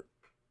short,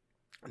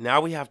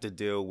 now we have to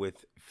deal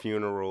with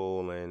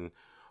funeral and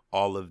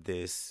all of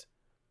this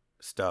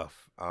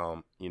stuff,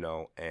 and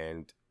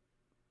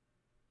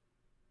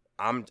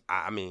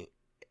I mean,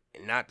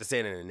 not to say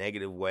it in a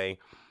negative way,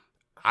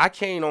 I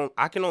can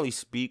only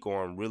speak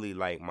on really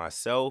like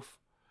myself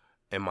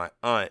and my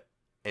aunt,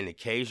 and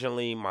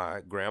occasionally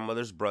my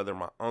grandmother's brother,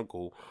 my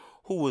uncle,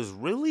 who was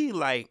really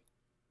like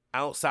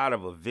outside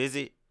of a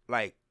visit,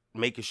 like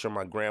making sure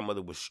my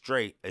grandmother was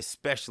straight,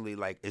 especially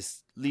like at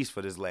least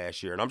for this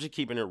last year. And I'm just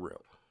keeping it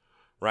real,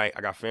 right?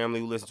 I got family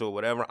who listen to it,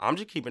 whatever. I'm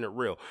just keeping it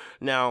real.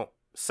 Now,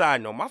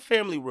 side note, my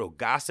family real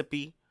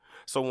gossipy.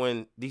 So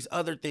when these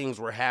other things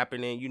were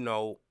happening,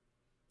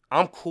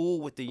 I'm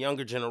cool with the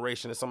younger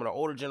generation and some of the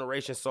older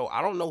generation. So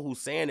I don't know who's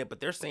saying it, but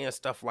they're saying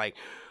stuff like,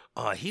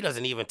 he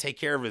doesn't even take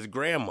care of his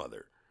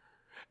grandmother.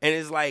 And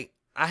it's like,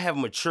 I have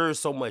matured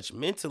so much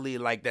mentally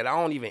like that I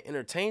don't even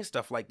entertain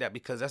stuff like that,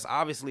 because that's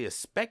obviously a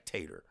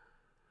spectator,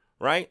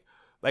 right?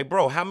 Like,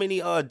 bro, how many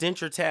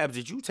denture tabs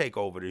did you take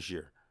over this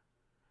year?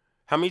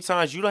 How many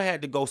times you done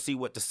had to go see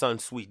what the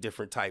Sunsweet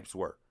different types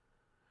were?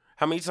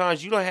 How many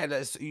times you done had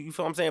that? You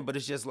feel what I'm saying? But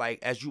it's just like,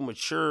 as you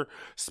mature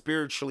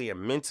spiritually and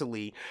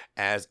mentally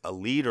as a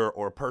leader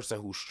or a person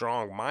who's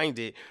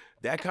strong-minded,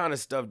 that kind of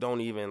stuff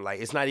don't even, like,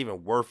 it's not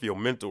even worth your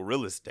mental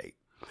real estate.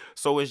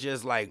 So it's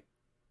just like,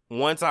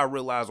 once I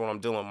realize when I'm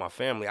dealing with my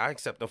family, I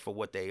accept them for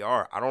what they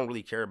are. I don't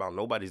really care about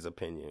nobody's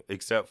opinion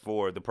except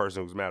for the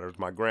person who's matters,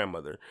 my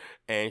grandmother.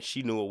 And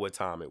she knew at what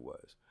time it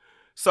was.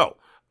 So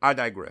I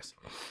digress.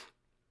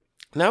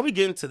 Now we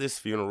get into this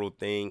funeral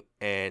thing,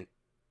 and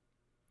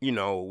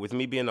with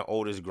me being the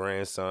oldest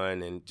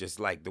grandson, and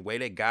just like the way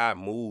that God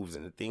moves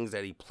and the things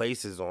that he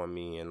places on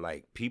me, and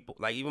like people,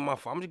 like even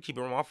I'm just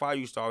keeping my father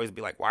used to always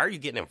be like, why are you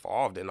getting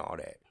involved in all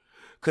that?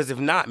 Because if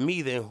not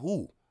me, then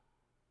who?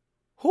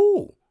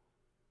 Who?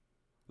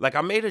 Like,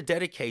 I made a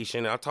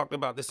dedication, and I talked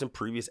about this in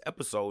previous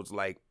episodes,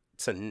 like,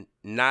 to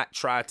not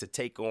try to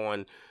take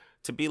on,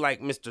 to be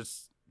like Mr.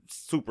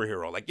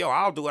 Superhero. Like, yo,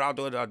 I'll do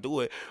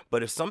it.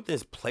 But if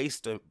something's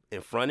placed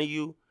in front of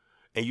you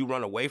and you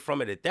run away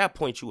from it, at that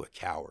point, you a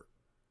coward.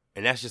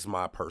 And that's just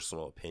my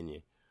personal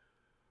opinion.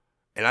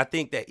 And I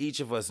think that each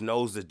of us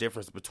knows the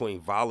difference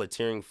between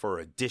volunteering for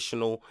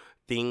additional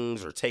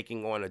things or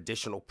taking on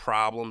additional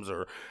problems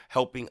or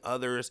helping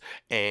others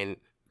and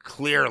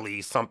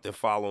clearly something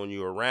following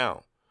you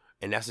around.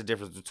 And that's the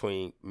difference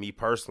between me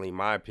personally,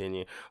 my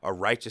opinion, a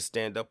righteous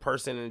stand-up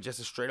person and just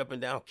a straight up and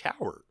down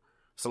coward.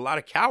 It's a lot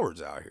of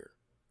cowards out here.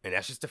 And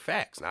that's just the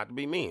facts, not to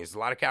be mean. It's a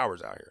lot of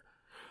cowards out here.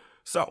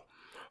 So,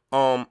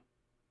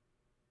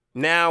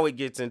 now it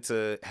gets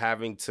into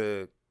having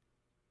to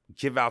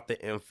give out the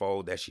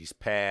info that she's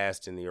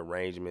passed and the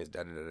arrangements,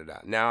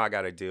 Now I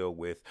got to deal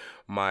with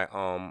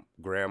my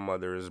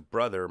grandmother's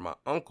brother, my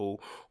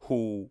uncle,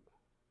 who,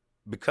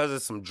 because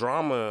of some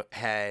drama,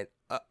 had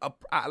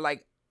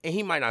and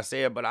he might not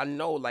say it, but I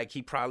know, like,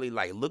 he probably,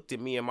 like, looked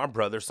at me and my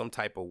brother some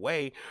type of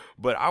way.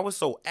 But I was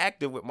so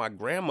active with my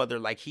grandmother,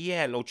 like, he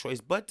had no choice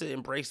but to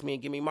embrace me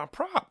and give me my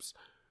props.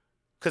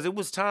 Because it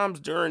was times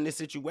during this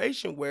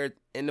situation where,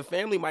 and the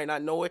family might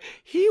not know it,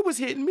 he was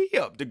hitting me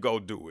up to go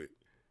do it.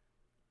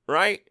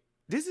 Right?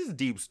 This is a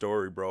deep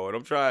story, bro. And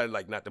I'm trying,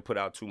 like, not to put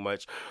out too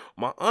much.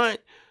 My aunt,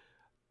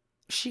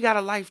 she got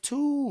a life,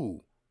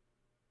 too.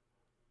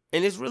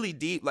 And it's really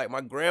deep. Like,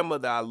 my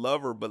grandmother, I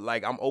love her, but,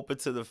 like, I'm open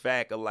to the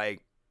fact of,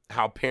 like,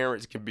 how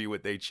parents can be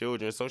with their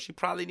children. So she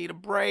probably need a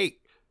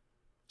break.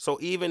 So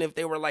even if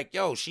they were like,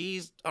 yo,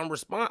 she's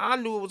unresponsive, I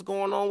knew what was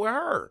going on with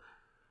her.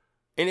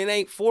 And it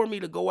ain't for me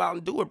to go out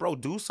and do it, bro.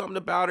 Do something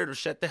about it or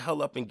shut the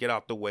hell up and get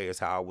out the way is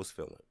how I was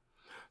feeling.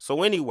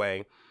 So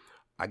anyway,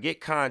 I get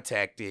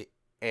contacted,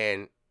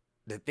 and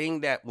the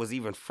thing that was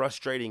even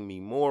frustrating me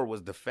more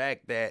was the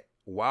fact that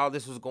while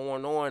this was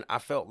going on, I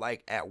felt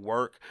like at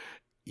work,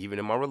 even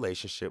in my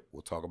relationship,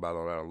 we'll talk about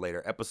it on a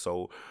later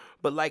episode,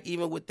 but like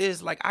even with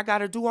this, like I got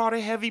to do all the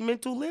heavy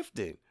mental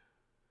lifting.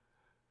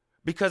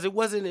 Because it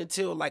wasn't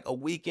until like a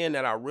weekend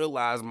that I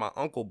realized my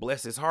uncle,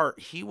 bless his heart,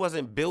 he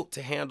wasn't built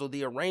to handle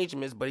the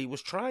arrangements, but he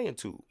was trying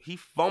to. He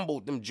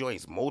fumbled them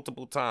joints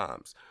multiple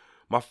times.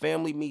 My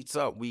family meets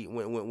up.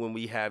 When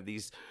we have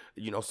these,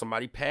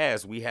 somebody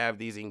passed, we have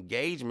these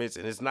engagements,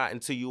 and it's not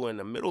until you're in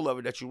the middle of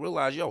it that you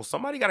realize, yo,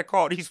 somebody got to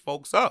call these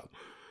folks up.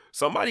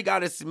 Somebody got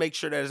to make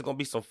sure that there's going to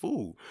be some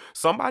food.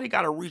 Somebody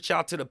got to reach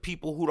out to the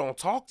people who don't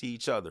talk to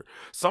each other.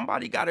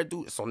 Somebody got to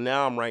do it. So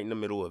now I'm right in the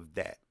middle of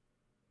that,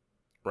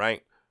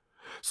 right?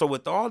 So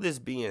with all this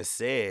being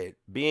said,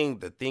 being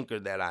the thinker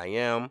that I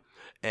am,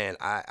 and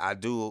I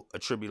do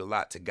attribute a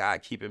lot to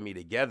God keeping me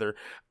together,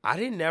 I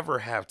didn't never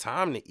have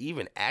time to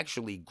even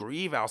actually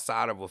grieve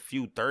outside of a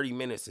few 30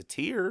 minutes of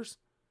tears.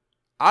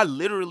 I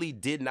literally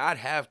did not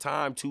have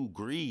time to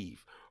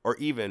grieve or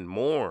even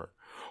mourn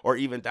or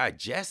even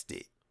digest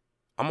it.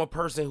 I'm a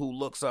person who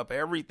looks up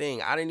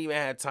everything. I didn't even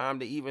have time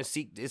to even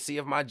seek to see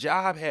if my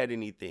job had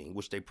anything,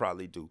 which they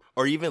probably do.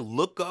 Or even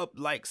look up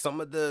like some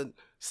of the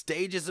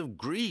stages of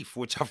grief,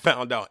 which I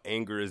found out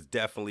anger is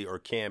definitely or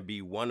can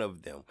be one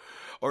of them.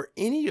 Or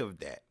any of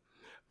that.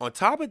 On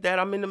top of that,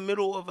 I'm in the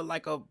middle of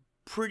a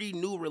pretty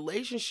new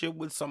relationship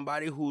with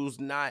somebody who's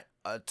not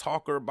a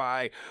talker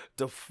by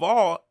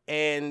default.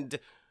 And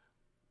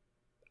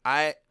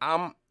I'm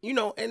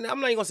and I'm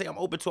not even gonna say I'm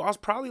open to it. I was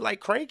probably like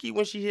cranky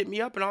when she hit me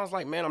up, and I was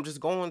like, man, I'm just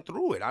going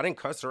through it. I didn't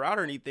cuss her out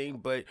or anything,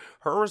 but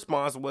her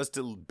response was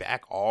to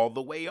back all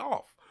the way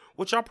off,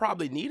 which I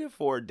probably needed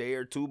for a day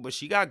or two, but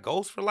she got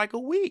ghost for like a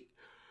week.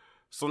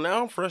 So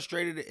now I'm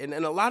frustrated, and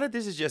a lot of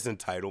this is just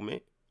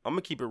entitlement. I'm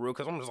gonna keep it real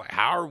because I'm just like,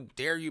 how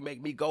dare you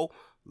make me go?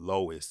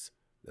 Lois.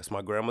 That's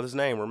my grandmother's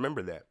name.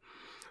 Remember that.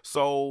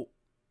 So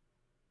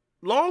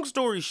long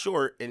story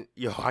short, and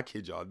yo, I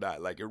kid y'all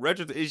not, like in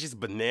retrospect, it's just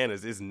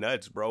bananas. It's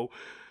nuts, bro.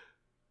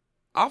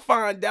 I'll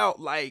find out,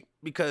 like,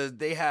 because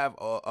they have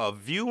a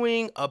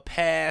viewing, a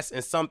pass,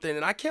 and something,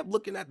 and I kept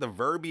looking at the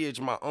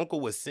verbiage my uncle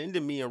was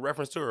sending me in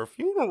reference to her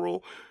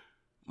funeral.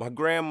 My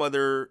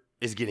grandmother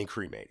is getting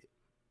cremated.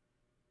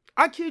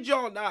 I kid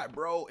y'all not,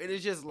 bro. It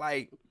is just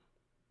like,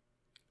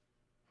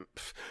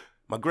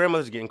 my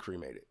grandmother's getting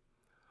cremated.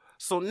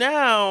 So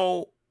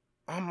now,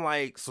 I'm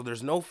like, so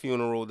there's no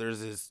funeral. There's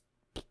this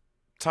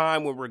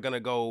time when we're gonna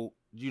go,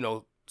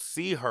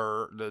 see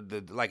her,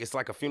 like it's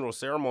like a funeral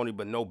ceremony,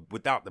 but no,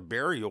 without the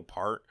burial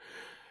part,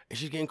 and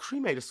she's getting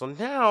cremated. So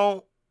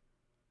now,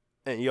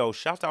 and yo,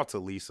 shout out to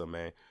Lisa,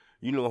 man.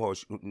 You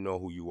know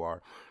who you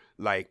are.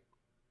 Like,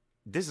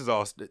 this is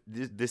all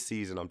this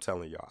season. I'm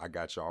telling y'all, I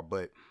got y'all.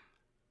 But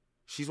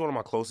she's one of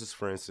my closest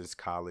friends since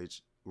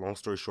college. Long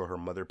story short, her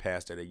mother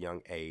passed at a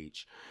young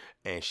age,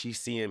 and she's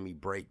seeing me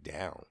break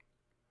down.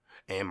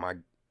 And my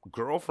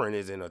girlfriend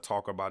is in a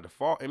talk about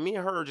default, and me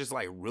and her are just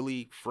like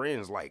really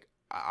friends. Like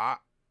I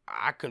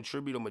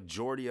contribute a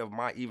majority of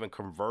my even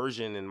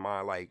conversion and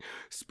my like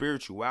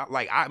spirituality.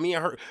 Like me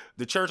and her,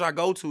 the church I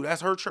go to,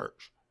 that's her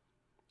church.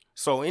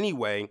 So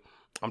anyway,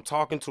 I'm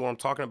talking to her, I'm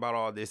talking about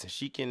all this, and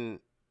she's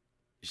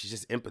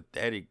just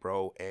empathetic,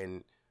 bro.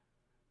 And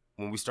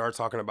when we started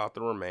talking about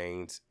the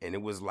remains, and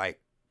it was like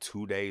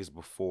 2 days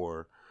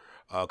before,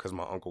 because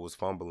my uncle was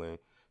fumbling,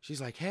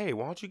 she's like, hey,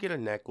 why don't you get a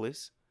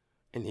necklace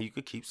and you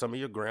could keep some of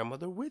your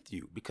grandmother with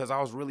you? Because I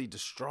was really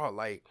distraught.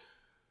 Like,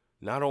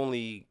 not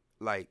only,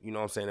 like, you know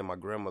what I'm saying, and my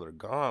grandmother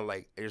gone,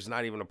 like, there's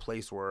not even a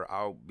place where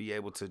I'll be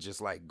able to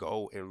just, like,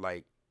 go and,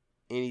 like,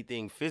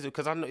 anything physical,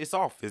 because I know it's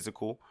all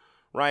physical,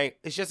 right?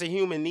 It's just a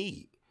human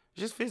need.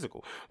 It's just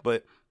physical.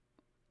 But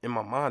in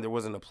my mind, there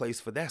wasn't a place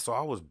for that, so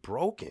I was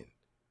broken.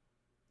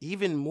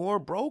 Even more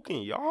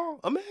broken, y'all.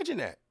 Imagine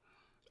that.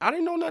 I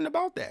didn't know nothing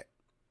about that.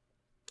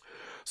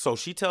 So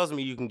she tells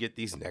me you can get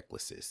these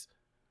necklaces.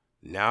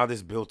 Now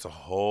this built a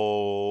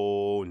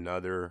whole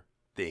nother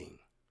thing.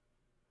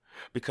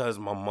 Because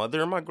my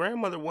mother and my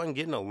grandmother wasn't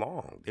getting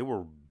along. They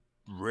were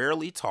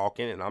rarely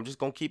talking, and I'm just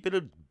going to keep it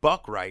a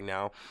buck right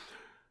now.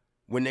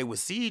 When they would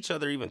see each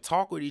other, even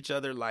talk with each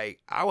other, like,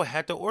 I would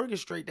have to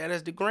orchestrate that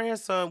as the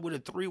grandson with a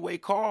 3-way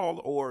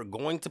call, or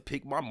going to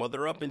pick my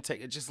mother up and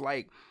take it, just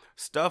like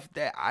stuff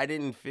that I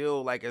didn't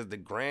feel like as the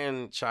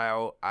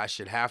grandchild I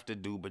should have to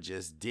do, but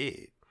just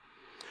did.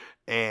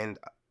 And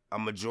a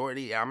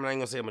majority, I'm not even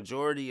gonna say a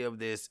majority of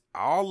this,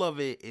 all of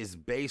it is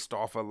based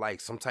off of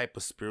like some type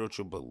of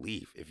spiritual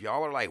belief. If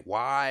y'all are like,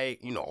 why,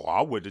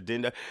 I would have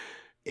done that,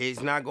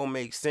 it's not gonna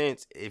make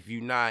sense if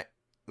you not,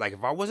 like,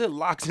 if I wasn't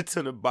locked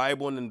into the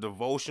Bible and the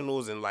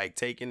devotionals and like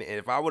taking, and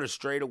if I would have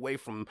strayed away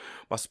from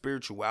my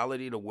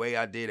spirituality the way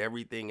I did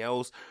everything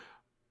else,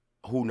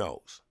 who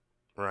knows,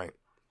 right?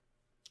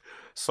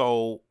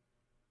 So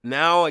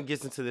now it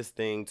gets into this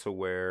thing to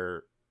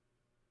where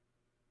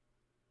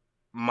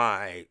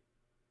my,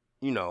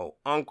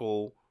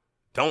 uncle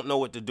don't know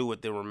what to do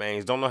with the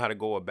remains, don't know how to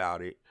go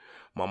about it.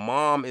 My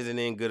mom isn't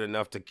in good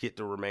enough to get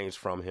the remains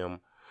from him.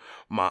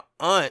 My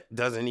aunt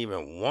doesn't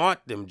even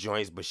want them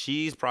joints, but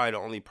she's probably the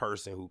only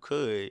person who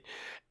could,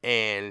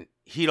 and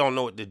he don't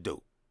know what to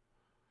do.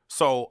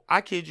 So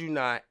I kid you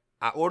not,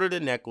 I ordered a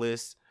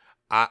necklace.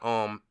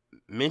 I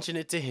mentioned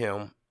it to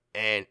him,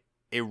 and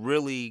it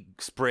really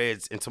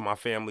spreads into my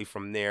family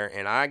from there.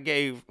 And I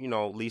gave,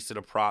 Lisa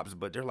the props,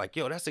 but they're like,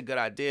 yo, that's a good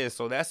idea.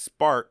 So that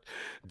sparked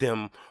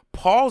them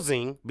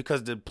pausing,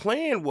 because the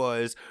plan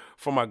was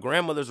for my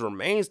grandmother's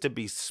remains to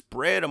be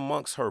spread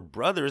amongst her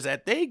brothers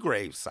at their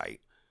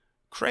gravesite.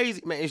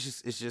 Crazy, man.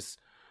 It's just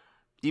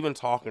even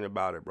talking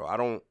about it,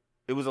 bro.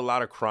 It was a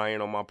lot of crying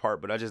on my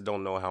part, but I just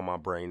don't know how my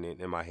brain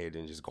and my head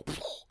didn't just go.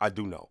 I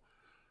do know,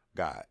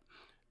 God.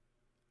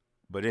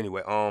 But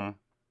anyway,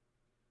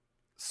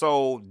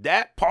 so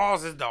that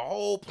pauses the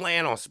whole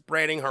plan on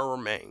spreading her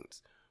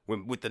remains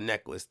with the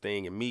necklace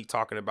thing, and me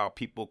talking about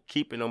people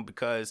keeping them,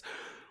 because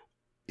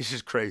it's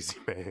just crazy,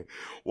 man.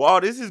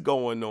 While this is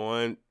going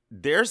on,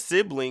 their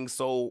siblings,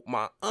 so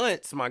my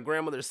aunts, my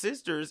grandmother's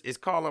sisters, is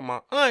calling my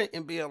aunt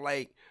and being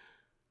like,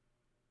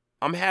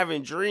 I'm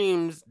having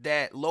dreams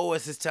that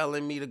Lois is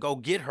telling me to go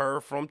get her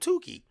from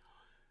Tukey.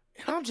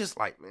 And I'm just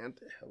like, man, what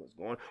the hell is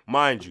going on?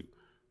 Mind you,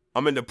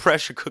 I'm in the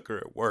pressure cooker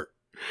at work.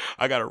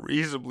 I got a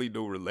reasonably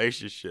new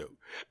relationship.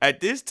 At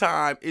this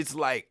time, it's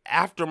like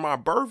after my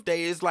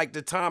birthday, it's like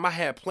the time I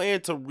had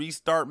planned to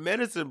restart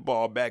Medicine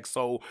Ball back.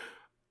 So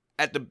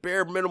at the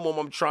bare minimum,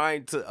 I'm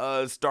trying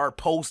to start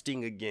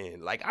posting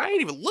again. Like, I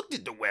ain't even looked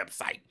at the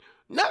website.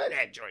 None of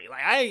that joint.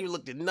 Like, I ain't even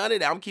looked at none of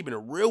that. I'm keeping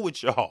it real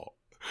with y'all.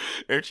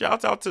 And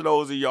shout out to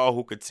those of y'all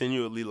who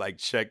continually like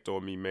checked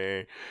on me,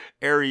 man.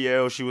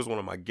 Ariel, she was one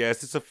of my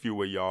guests. It's a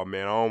few of y'all,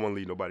 man. I don't want to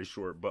leave nobody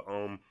short, but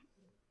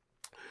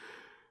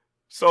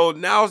so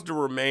now's the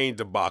remain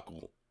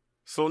debacle.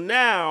 So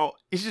now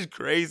it's just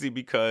crazy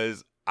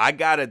because I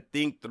gotta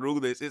think through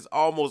this. It's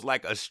almost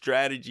like a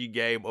strategy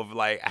game of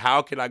like,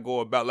 how can I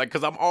go about, like,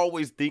 because I'm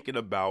always thinking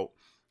about,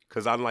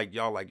 because I'm like,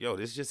 y'all like, yo,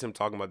 this is just him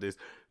talking about this.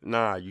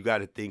 Nah, you got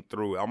to think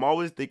through it. I'm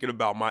always thinking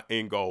about my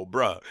end goal,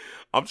 bruh.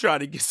 I'm trying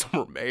to get some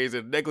remains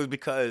and necklace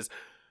because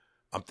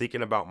I'm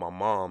thinking about my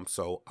mom.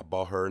 So I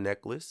bought her a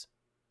necklace,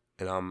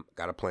 and I'm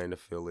got a plan to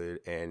fill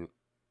it, and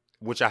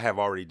which I have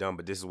already done,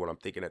 but this is what I'm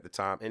thinking at the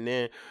time. And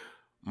then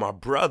my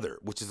brother,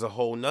 which is a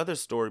whole nother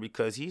story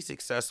because he's a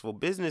successful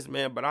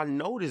businessman, but I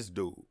know this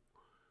dude.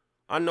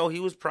 I know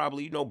he was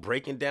probably,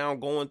 breaking down,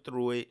 going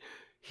through it.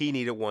 He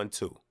needed one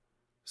too.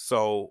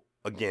 So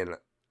again,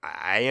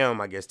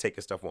 I guess,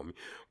 taking stuff on me.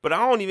 But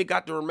I don't even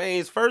got the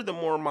remains.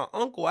 Furthermore, my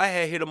uncle, I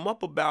had hit him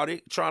up about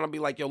it, trying to be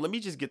like, yo, let me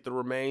just get the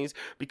remains,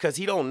 because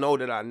he don't know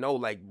that I know.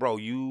 Like, bro,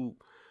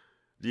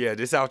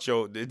 this out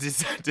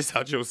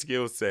your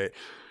skill set.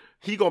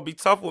 He gonna be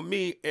tough with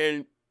me.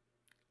 And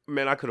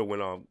man, I could have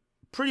went on.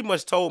 Pretty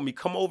much told me,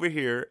 come over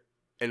here.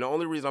 And the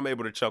only reason I'm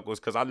able to chuckle is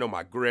because I know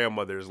my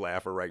grandmother is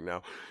laughing right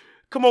now.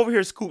 Come over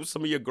here, scoop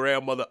some of your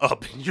grandmother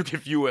up, and you can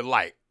view it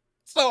like.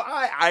 So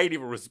I ain't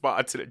even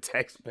respond to the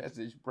text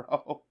message,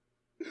 bro.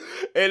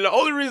 And the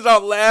only reason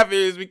I'm laughing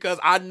is because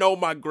I know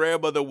my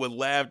grandmother would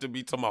laugh to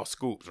be talking about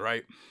scoops,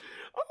 right?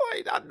 I'm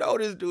like, I know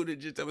this dude that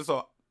just tell me.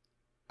 So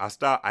I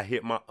stopped. I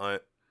hit my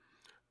aunt.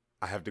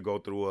 I have to go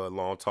through a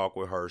long talk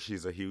with her.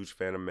 She's a huge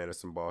fan of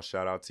Medicine Ball.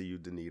 Shout out to you,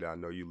 Danita. I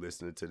know you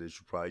listening to this.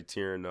 You're probably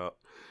tearing up.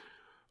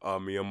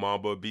 Me and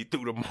Mamba will be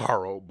through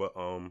tomorrow. But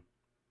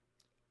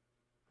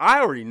I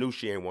already knew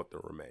she ain't want the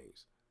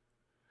remains.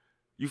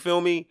 You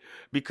feel me?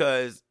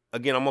 Because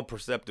again, I'm a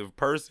perceptive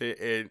person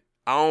and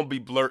I don't be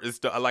blurting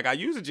stuff. Like I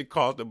usually just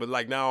call it, but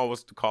like now I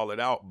was to call it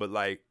out. But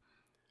like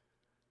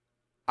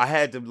I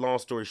had to, long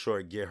story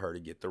short, get her to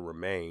get the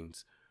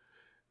remains.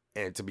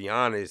 And to be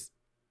honest,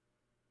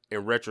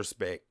 in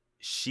retrospect,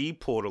 she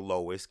pulled the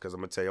lowest, because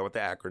I'm going to tell you what the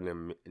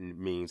acronym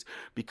means,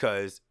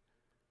 because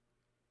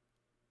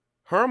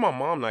her and my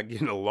mom not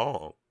getting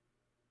along.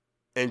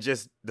 And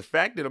just the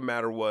fact of the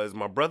matter was,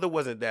 my brother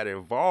wasn't that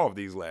involved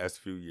these last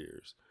few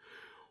years.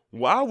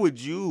 Why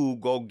would you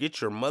go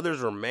get your mother's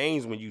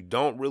remains when you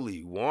don't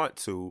really want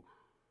to,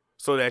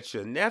 so that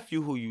your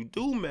nephew who you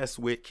do mess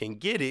with can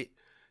get it,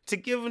 to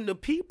give them to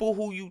people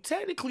who you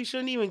technically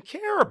shouldn't even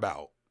care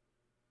about?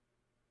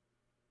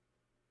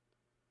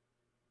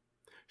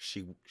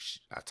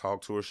 I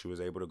talked to her. She was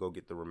able to go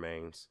get the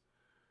remains.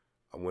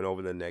 I went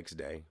over the next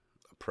day.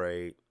 I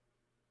prayed.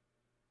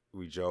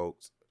 We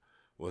joked.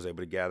 Was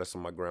able to gather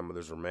some of my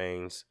grandmother's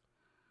remains.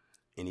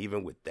 And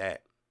even with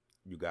that,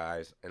 you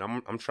guys, and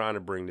I'm trying to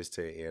bring this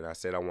to an end. I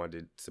said I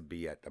wanted it to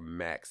be at the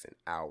max an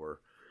hour.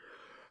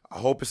 I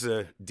hope it's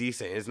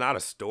it's not a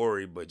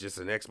story, but just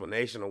an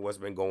explanation of what's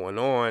been going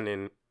on,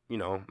 and you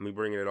know, me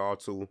bringing it all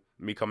to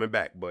me coming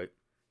back. But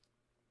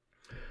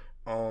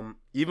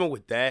even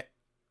with that,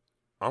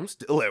 I'm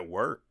still at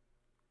work.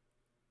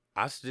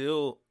 I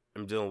still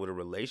am dealing with a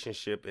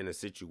relationship in a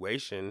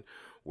situation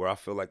where I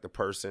feel like the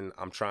person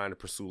I'm trying to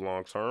pursue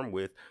long term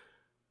with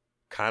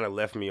kind of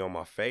left me on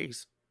my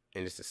face,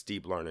 and it's a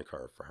steep learning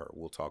curve for her.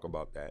 We'll talk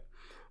about that.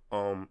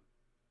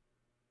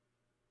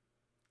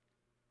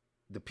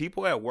 The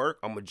people at work,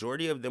 a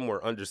majority of them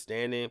were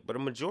understanding, but a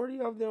majority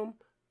of them,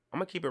 I'm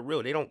gonna keep it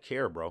real, they don't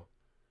care, bro.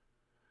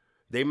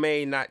 They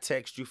may not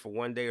text you for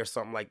one day or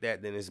something like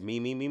that, then it's me.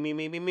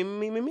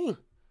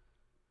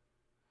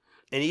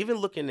 And even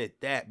looking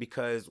at that,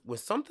 because when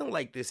something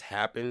like this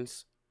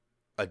happens,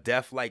 a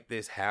death like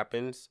this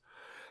happens,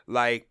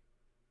 like,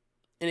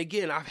 and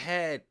again, I've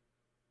had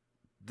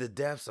the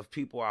deaths of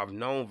people I've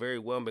known very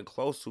well and been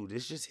close to.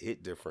 This just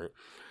hit different.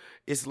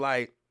 It's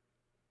like,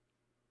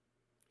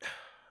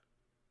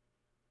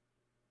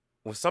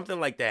 when something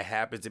like that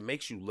happens, it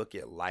makes you look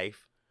at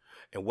life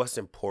and what's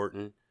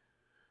important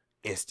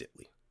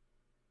instantly.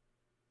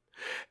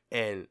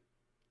 And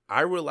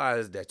I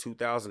realized that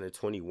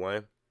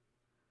 2021,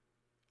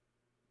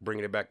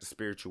 bringing it back to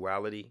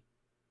spirituality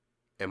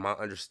and my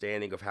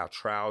understanding of how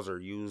trials are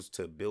used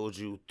to build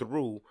you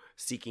through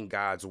seeking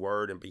God's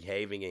word and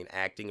behaving and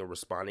acting and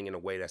responding in a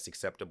way that's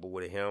acceptable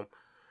with him.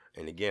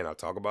 And again, I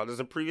talk about this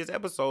in previous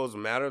episodes,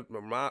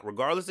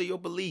 regardless of your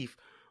belief,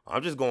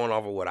 I'm just going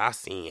off of what I've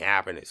seen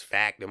happen as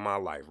fact in my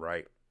life,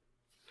 right?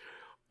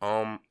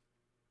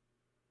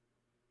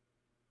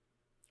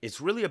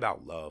 It's really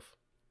about love,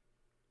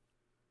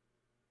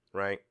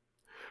 right?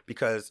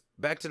 Because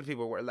back to the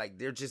people where like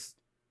they're just,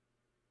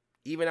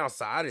 even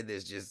outside of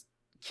this, just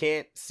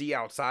can't see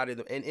outside of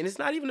them. And it's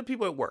not even the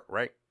people at work,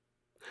 right?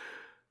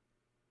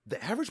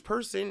 The average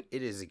person,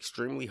 it is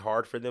extremely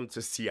hard for them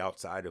to see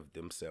outside of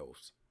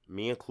themselves,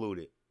 me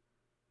included.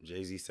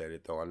 Jay-Z said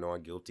it, though. I know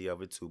I'm guilty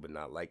of it too, but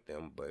not like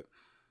them. But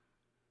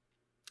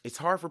it's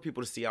hard for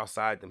people to see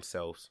outside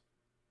themselves.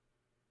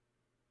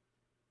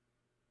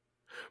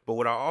 But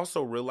what I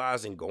also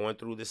realized in going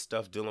through this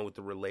stuff, dealing with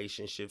the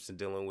relationships and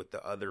dealing with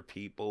the other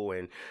people,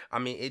 and I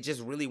mean, it just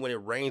really, when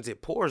it rains,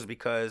 it pours,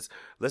 because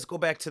let's go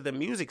back to the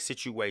music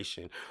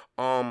situation.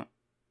 I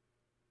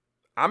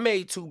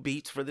made 2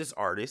 beats for this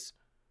artist.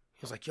 He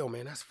was like, yo,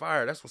 man, that's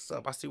fire. That's what's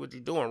up. I see what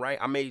you're doing, right?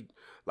 I made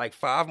like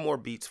 5 more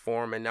beats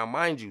for him. And now,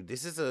 mind you,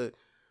 this is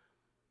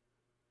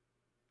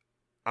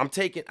I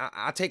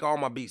take all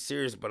my beats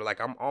serious, but like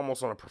I'm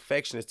almost on a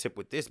perfectionist tip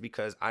with this,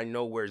 because I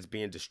know where it's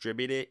being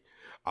distributed.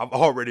 I've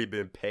already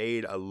been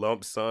paid a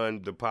lump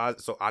sum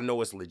deposit, so I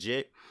know it's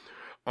legit.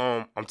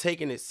 I'm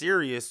taking it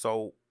serious,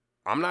 so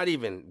I'm not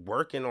even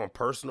working on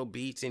personal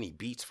beats, any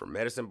beats for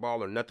Medicine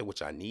Ball or nothing,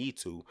 which I need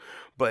to,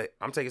 but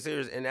I'm taking it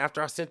serious. And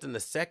after I sent him the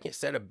second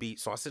set of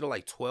beats, so I sent him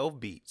like 12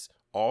 beats,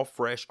 all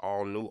fresh,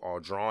 all new, all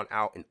drawn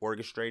out and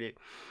orchestrated.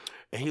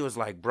 And he was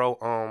like,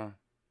 bro,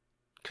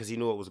 because he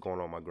knew what was going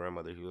on with my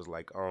grandmother. He was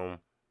like,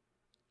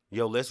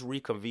 yo, let's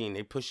reconvene.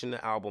 They pushing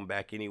the album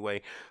back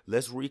anyway.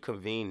 Let's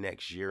reconvene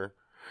next year.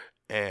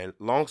 And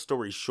long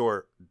story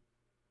short,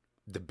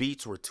 the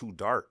beats were too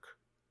dark.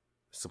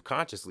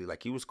 Subconsciously,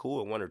 like, he was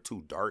cool with 1 or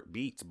 2 dark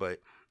beats,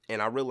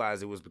 and I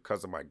realized it was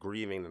because of my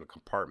grieving and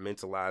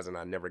compartmentalizing.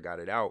 I never got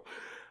it out.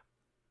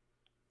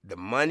 The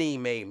money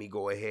made me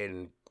go ahead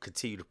and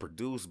continue to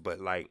produce,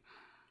 but like,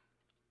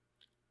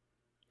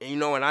 you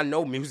know, and I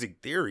know music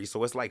theory,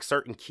 so it's like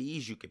certain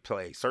keys you can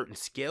play, certain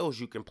scales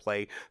you can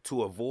play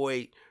to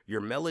avoid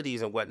your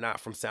melodies and whatnot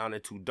from sounding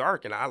too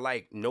dark. And I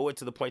like know it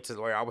to the point to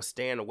where I was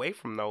staying away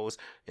from those,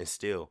 and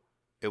still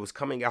it was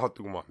coming out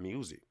through my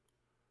music.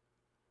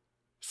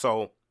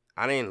 So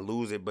I didn't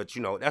lose it, but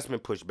you know, that's been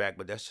pushed back,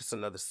 but that's just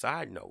another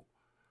side note.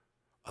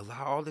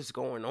 Allow all this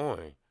going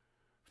on.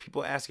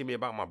 People asking me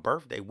about my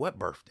birthday. What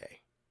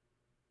birthday?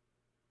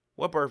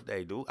 What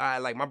birthday, dude?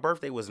 My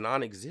birthday was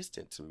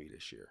non-existent to me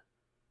this year.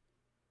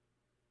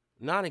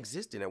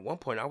 Non-existent. At one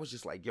point, I was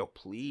just like, yo,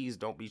 please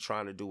don't be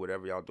trying to do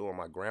whatever y'all do on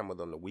my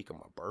grandmother on the week of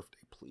my birthday,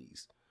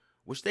 please.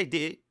 Which they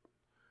did.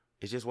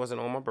 It just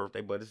wasn't on my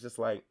birthday, but it's just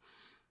like,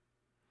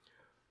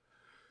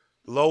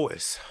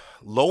 Lois,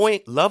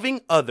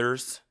 loving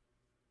others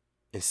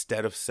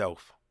instead of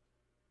self.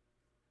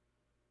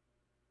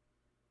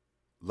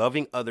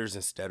 Loving others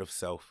instead of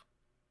self.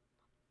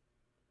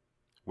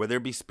 Whether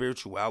it be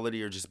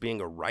spirituality or just being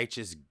a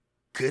righteous,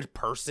 good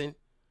person,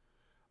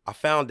 I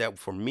found that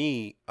for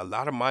me, a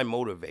lot of my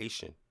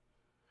motivation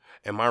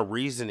and my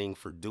reasoning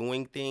for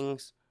doing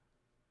things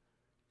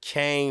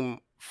came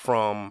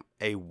from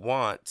a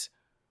want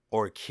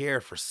or a care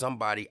for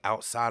somebody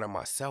outside of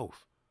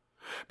myself.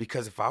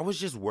 Because if I was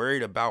just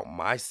worried about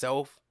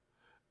myself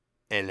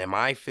and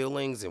my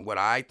feelings and what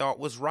I thought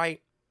was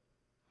right,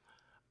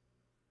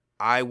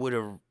 I would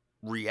have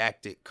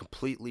reacted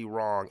completely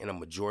wrong in a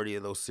majority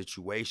of those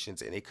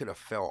situations, and it could have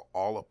fell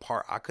all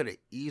apart. I could have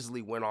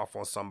easily went off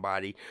on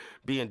somebody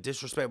being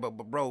disrespectful,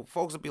 but bro,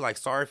 folks would be like,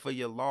 sorry for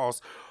your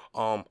loss.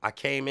 I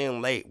came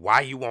in late.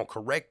 Why you won't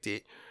correct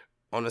it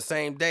on the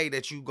same day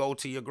that you go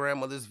to your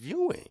grandmother's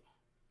viewing?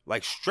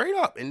 Like straight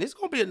up. And this is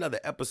going to be another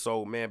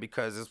episode, man,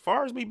 because as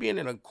far as me being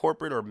in a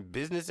corporate or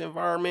business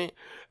environment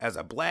as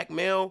a black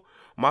male,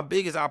 my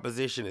biggest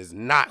opposition is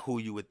not who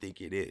you would think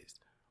it is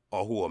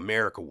or who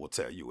America will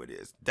tell you it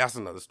is. That's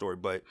another story.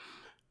 But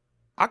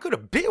I could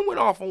have been went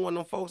off on one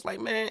of them folks like,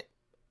 man,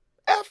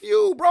 F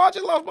you, bro. I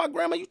just lost my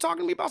grandma. You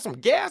talking to me about some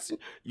gas?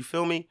 You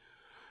feel me?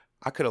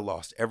 I could have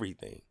lost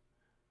everything.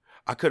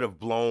 I could have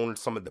blown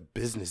some of the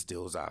business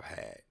deals I've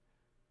had.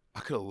 I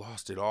could have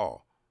lost it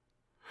all.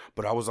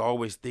 But I was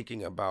always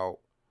thinking about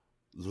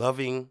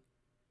loving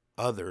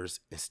others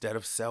instead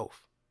of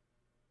self.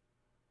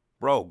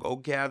 Bro, go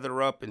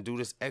gather up and do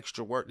this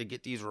extra work to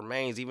get these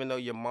remains. Even though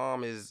your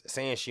mom is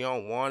saying she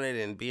don't want it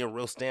and being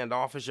real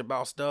standoffish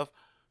about stuff,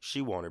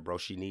 she want it, bro.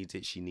 She needs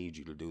it. She needs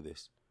you to do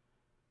this.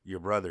 Your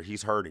brother,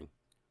 he's hurting.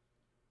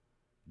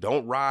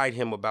 Don't ride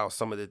him about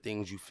some of the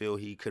things you feel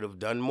he could have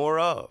done more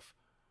of.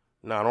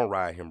 No, don't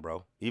ride him,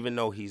 bro. Even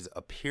though he's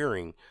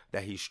appearing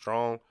that he's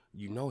strong,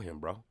 you know him,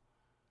 bro.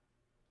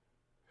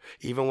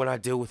 Even when I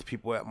deal with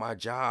people at my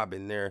job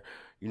and they're,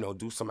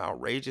 do some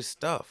outrageous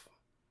stuff,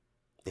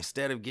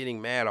 instead of getting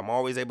mad, I'm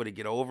always able to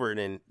get over it.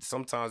 And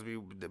sometimes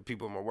the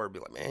people in my work be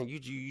like, man,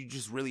 you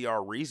just really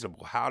are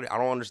reasonable. I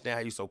don't understand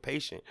how you're so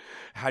patient.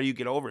 How do you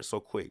get over it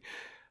so quick?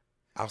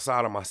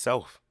 Outside of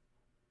myself.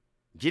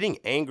 Getting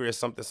angry at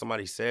something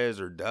somebody says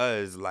or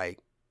does,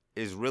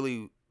 is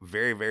really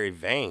very, very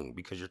vain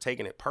because you're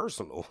taking it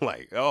personal.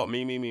 Like, oh,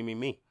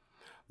 me.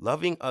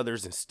 Loving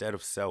others instead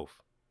of self.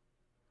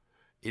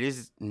 It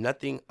is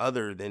nothing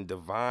other than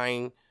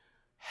divine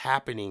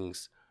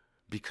happenings,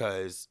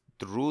 because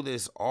through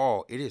this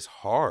all, it is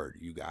hard,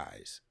 you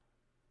guys.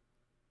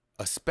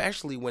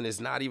 Especially when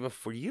it's not even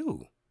for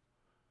you.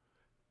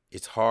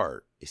 It's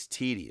hard. It's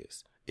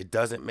tedious. It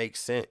doesn't make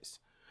sense.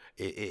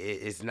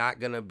 It's not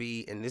going to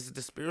be, and this is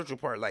the spiritual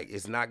part,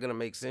 it's not going to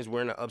make sense.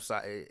 We're in the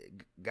upside,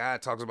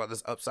 God talks about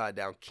this upside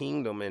down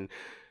kingdom, and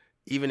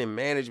even in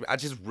management, I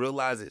just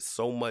realize it's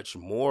so much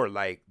more.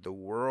 The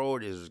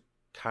world is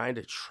kind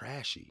of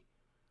trashy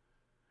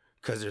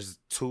because there's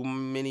too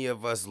many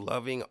of us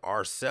loving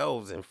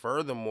ourselves, and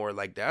furthermore,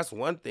 that's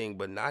one thing,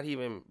 but not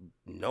even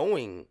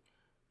knowing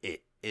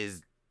it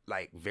is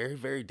very,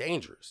 very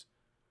dangerous.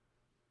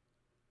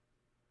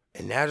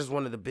 And that is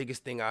one of the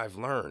biggest things I've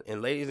learned.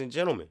 And ladies and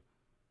gentlemen,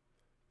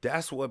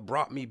 that's what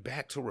brought me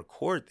back to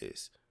record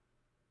this.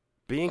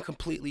 Being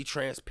completely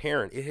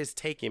transparent, it has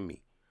taken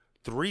me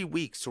 3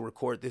 weeks to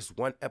record this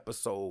one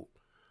episode,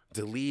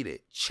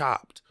 deleted,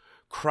 chopped,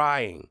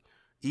 crying.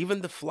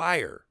 Even the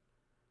flyer,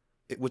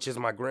 which is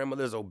my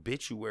grandmother's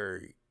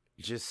obituary,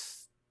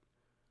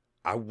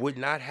 I would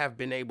not have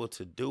been able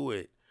to do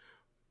it.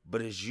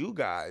 But as you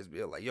guys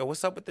be like, yo,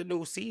 what's up with the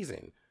new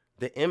season?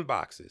 The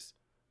inboxes,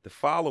 the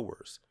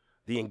followers,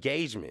 the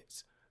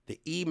engagements, the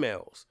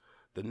emails,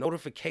 the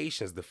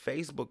notifications, the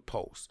Facebook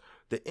posts,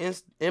 the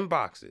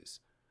inboxes.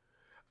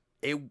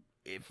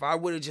 If I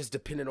would have just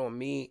depended on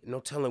me,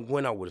 no telling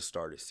when I would have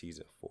started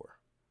season 4.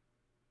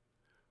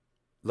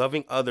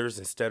 Loving others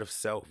instead of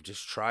self.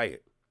 Just try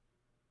it.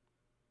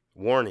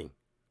 Warning.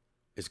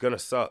 It's going to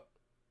suck.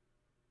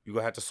 You're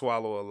going to have to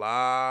swallow a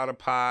lot of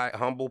pie,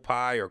 humble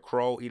pie or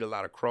crow, eat a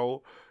lot of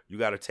crow. You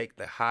got to take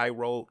the high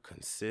road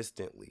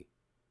consistently.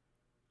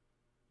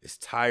 It's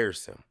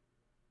tiresome.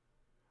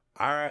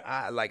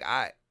 I'm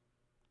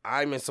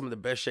in some of the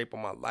best shape of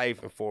my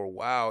life. And for a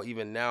while,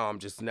 even now, I'm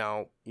just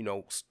now,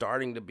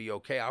 starting to be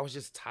okay. I was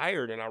just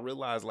tired. And I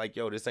realized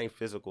this ain't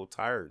physical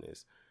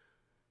tiredness.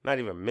 Not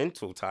even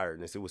mental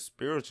tiredness. It was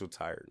spiritual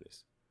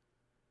tiredness.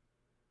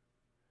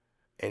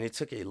 And it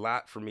took a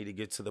lot for me to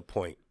get to the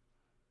point,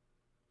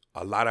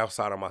 a lot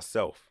outside of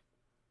myself,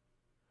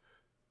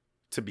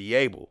 to be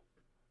able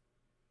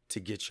to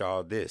get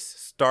y'all this.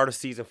 Start of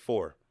season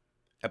 4,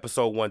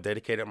 episode 1,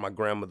 dedicated to my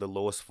grandmother,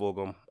 Lois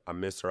Fulgham. I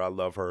miss her. I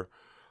love her.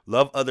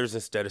 Love others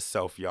instead of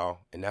self, y'all.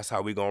 And that's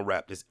how we gonna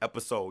wrap this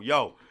episode.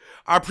 Yo,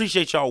 I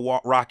appreciate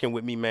y'all rocking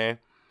with me, man.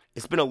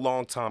 It's been a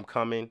long time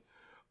coming.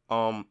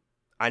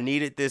 I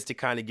needed this to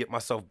kind of get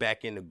myself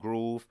back in the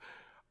groove.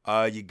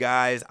 You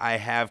guys, I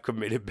have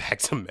committed back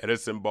to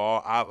medicine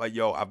ball.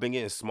 I've been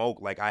getting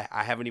smoked. Like I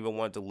haven't even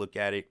wanted to look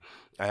at it.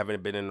 I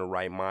haven't been in the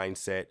right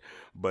mindset.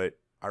 But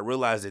I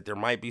realized that there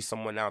might be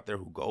someone out there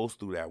who goes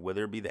through that,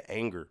 whether it be the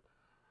anger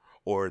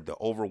or the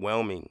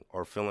overwhelming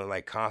or feeling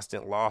like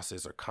constant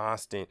losses or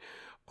constant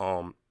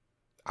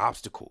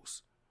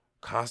obstacles,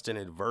 constant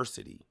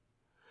adversity.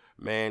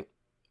 Man,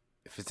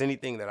 if it's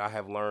anything that I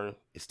have learned,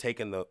 it's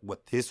taking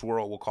what this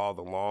world will call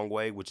the long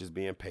way, which is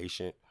being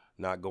patient,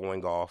 not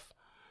going off,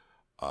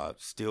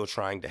 still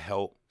trying to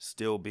help,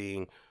 still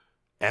being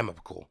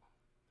amicable.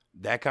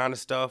 That kind of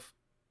stuff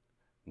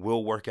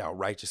will work out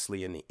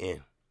righteously in the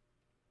end.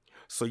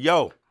 So,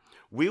 yo,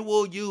 we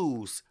will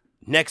use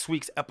next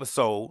week's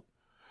episode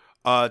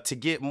to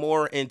get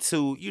more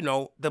into,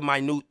 the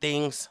minute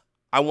things.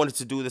 I wanted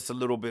to do this a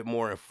little bit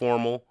more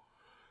informal.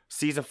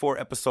 Season 4,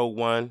 episode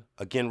 1.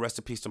 Again, rest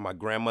in peace to my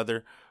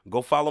grandmother.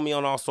 Go follow me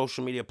on all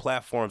social media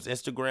platforms.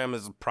 Instagram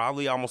is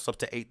probably almost up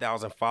to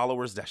 8,000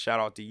 followers. That shout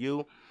out to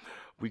you.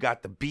 We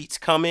got the beats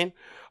coming.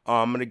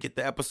 I'm going to get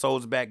the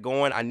episodes back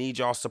going. I need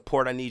y'all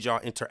support. I need y'all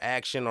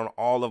interaction on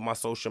all of my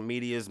social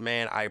medias,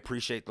 man. I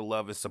appreciate the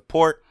love and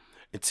support.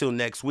 Until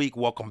next week,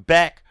 welcome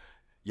back.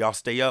 Y'all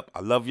stay up. I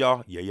love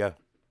y'all. Yeah.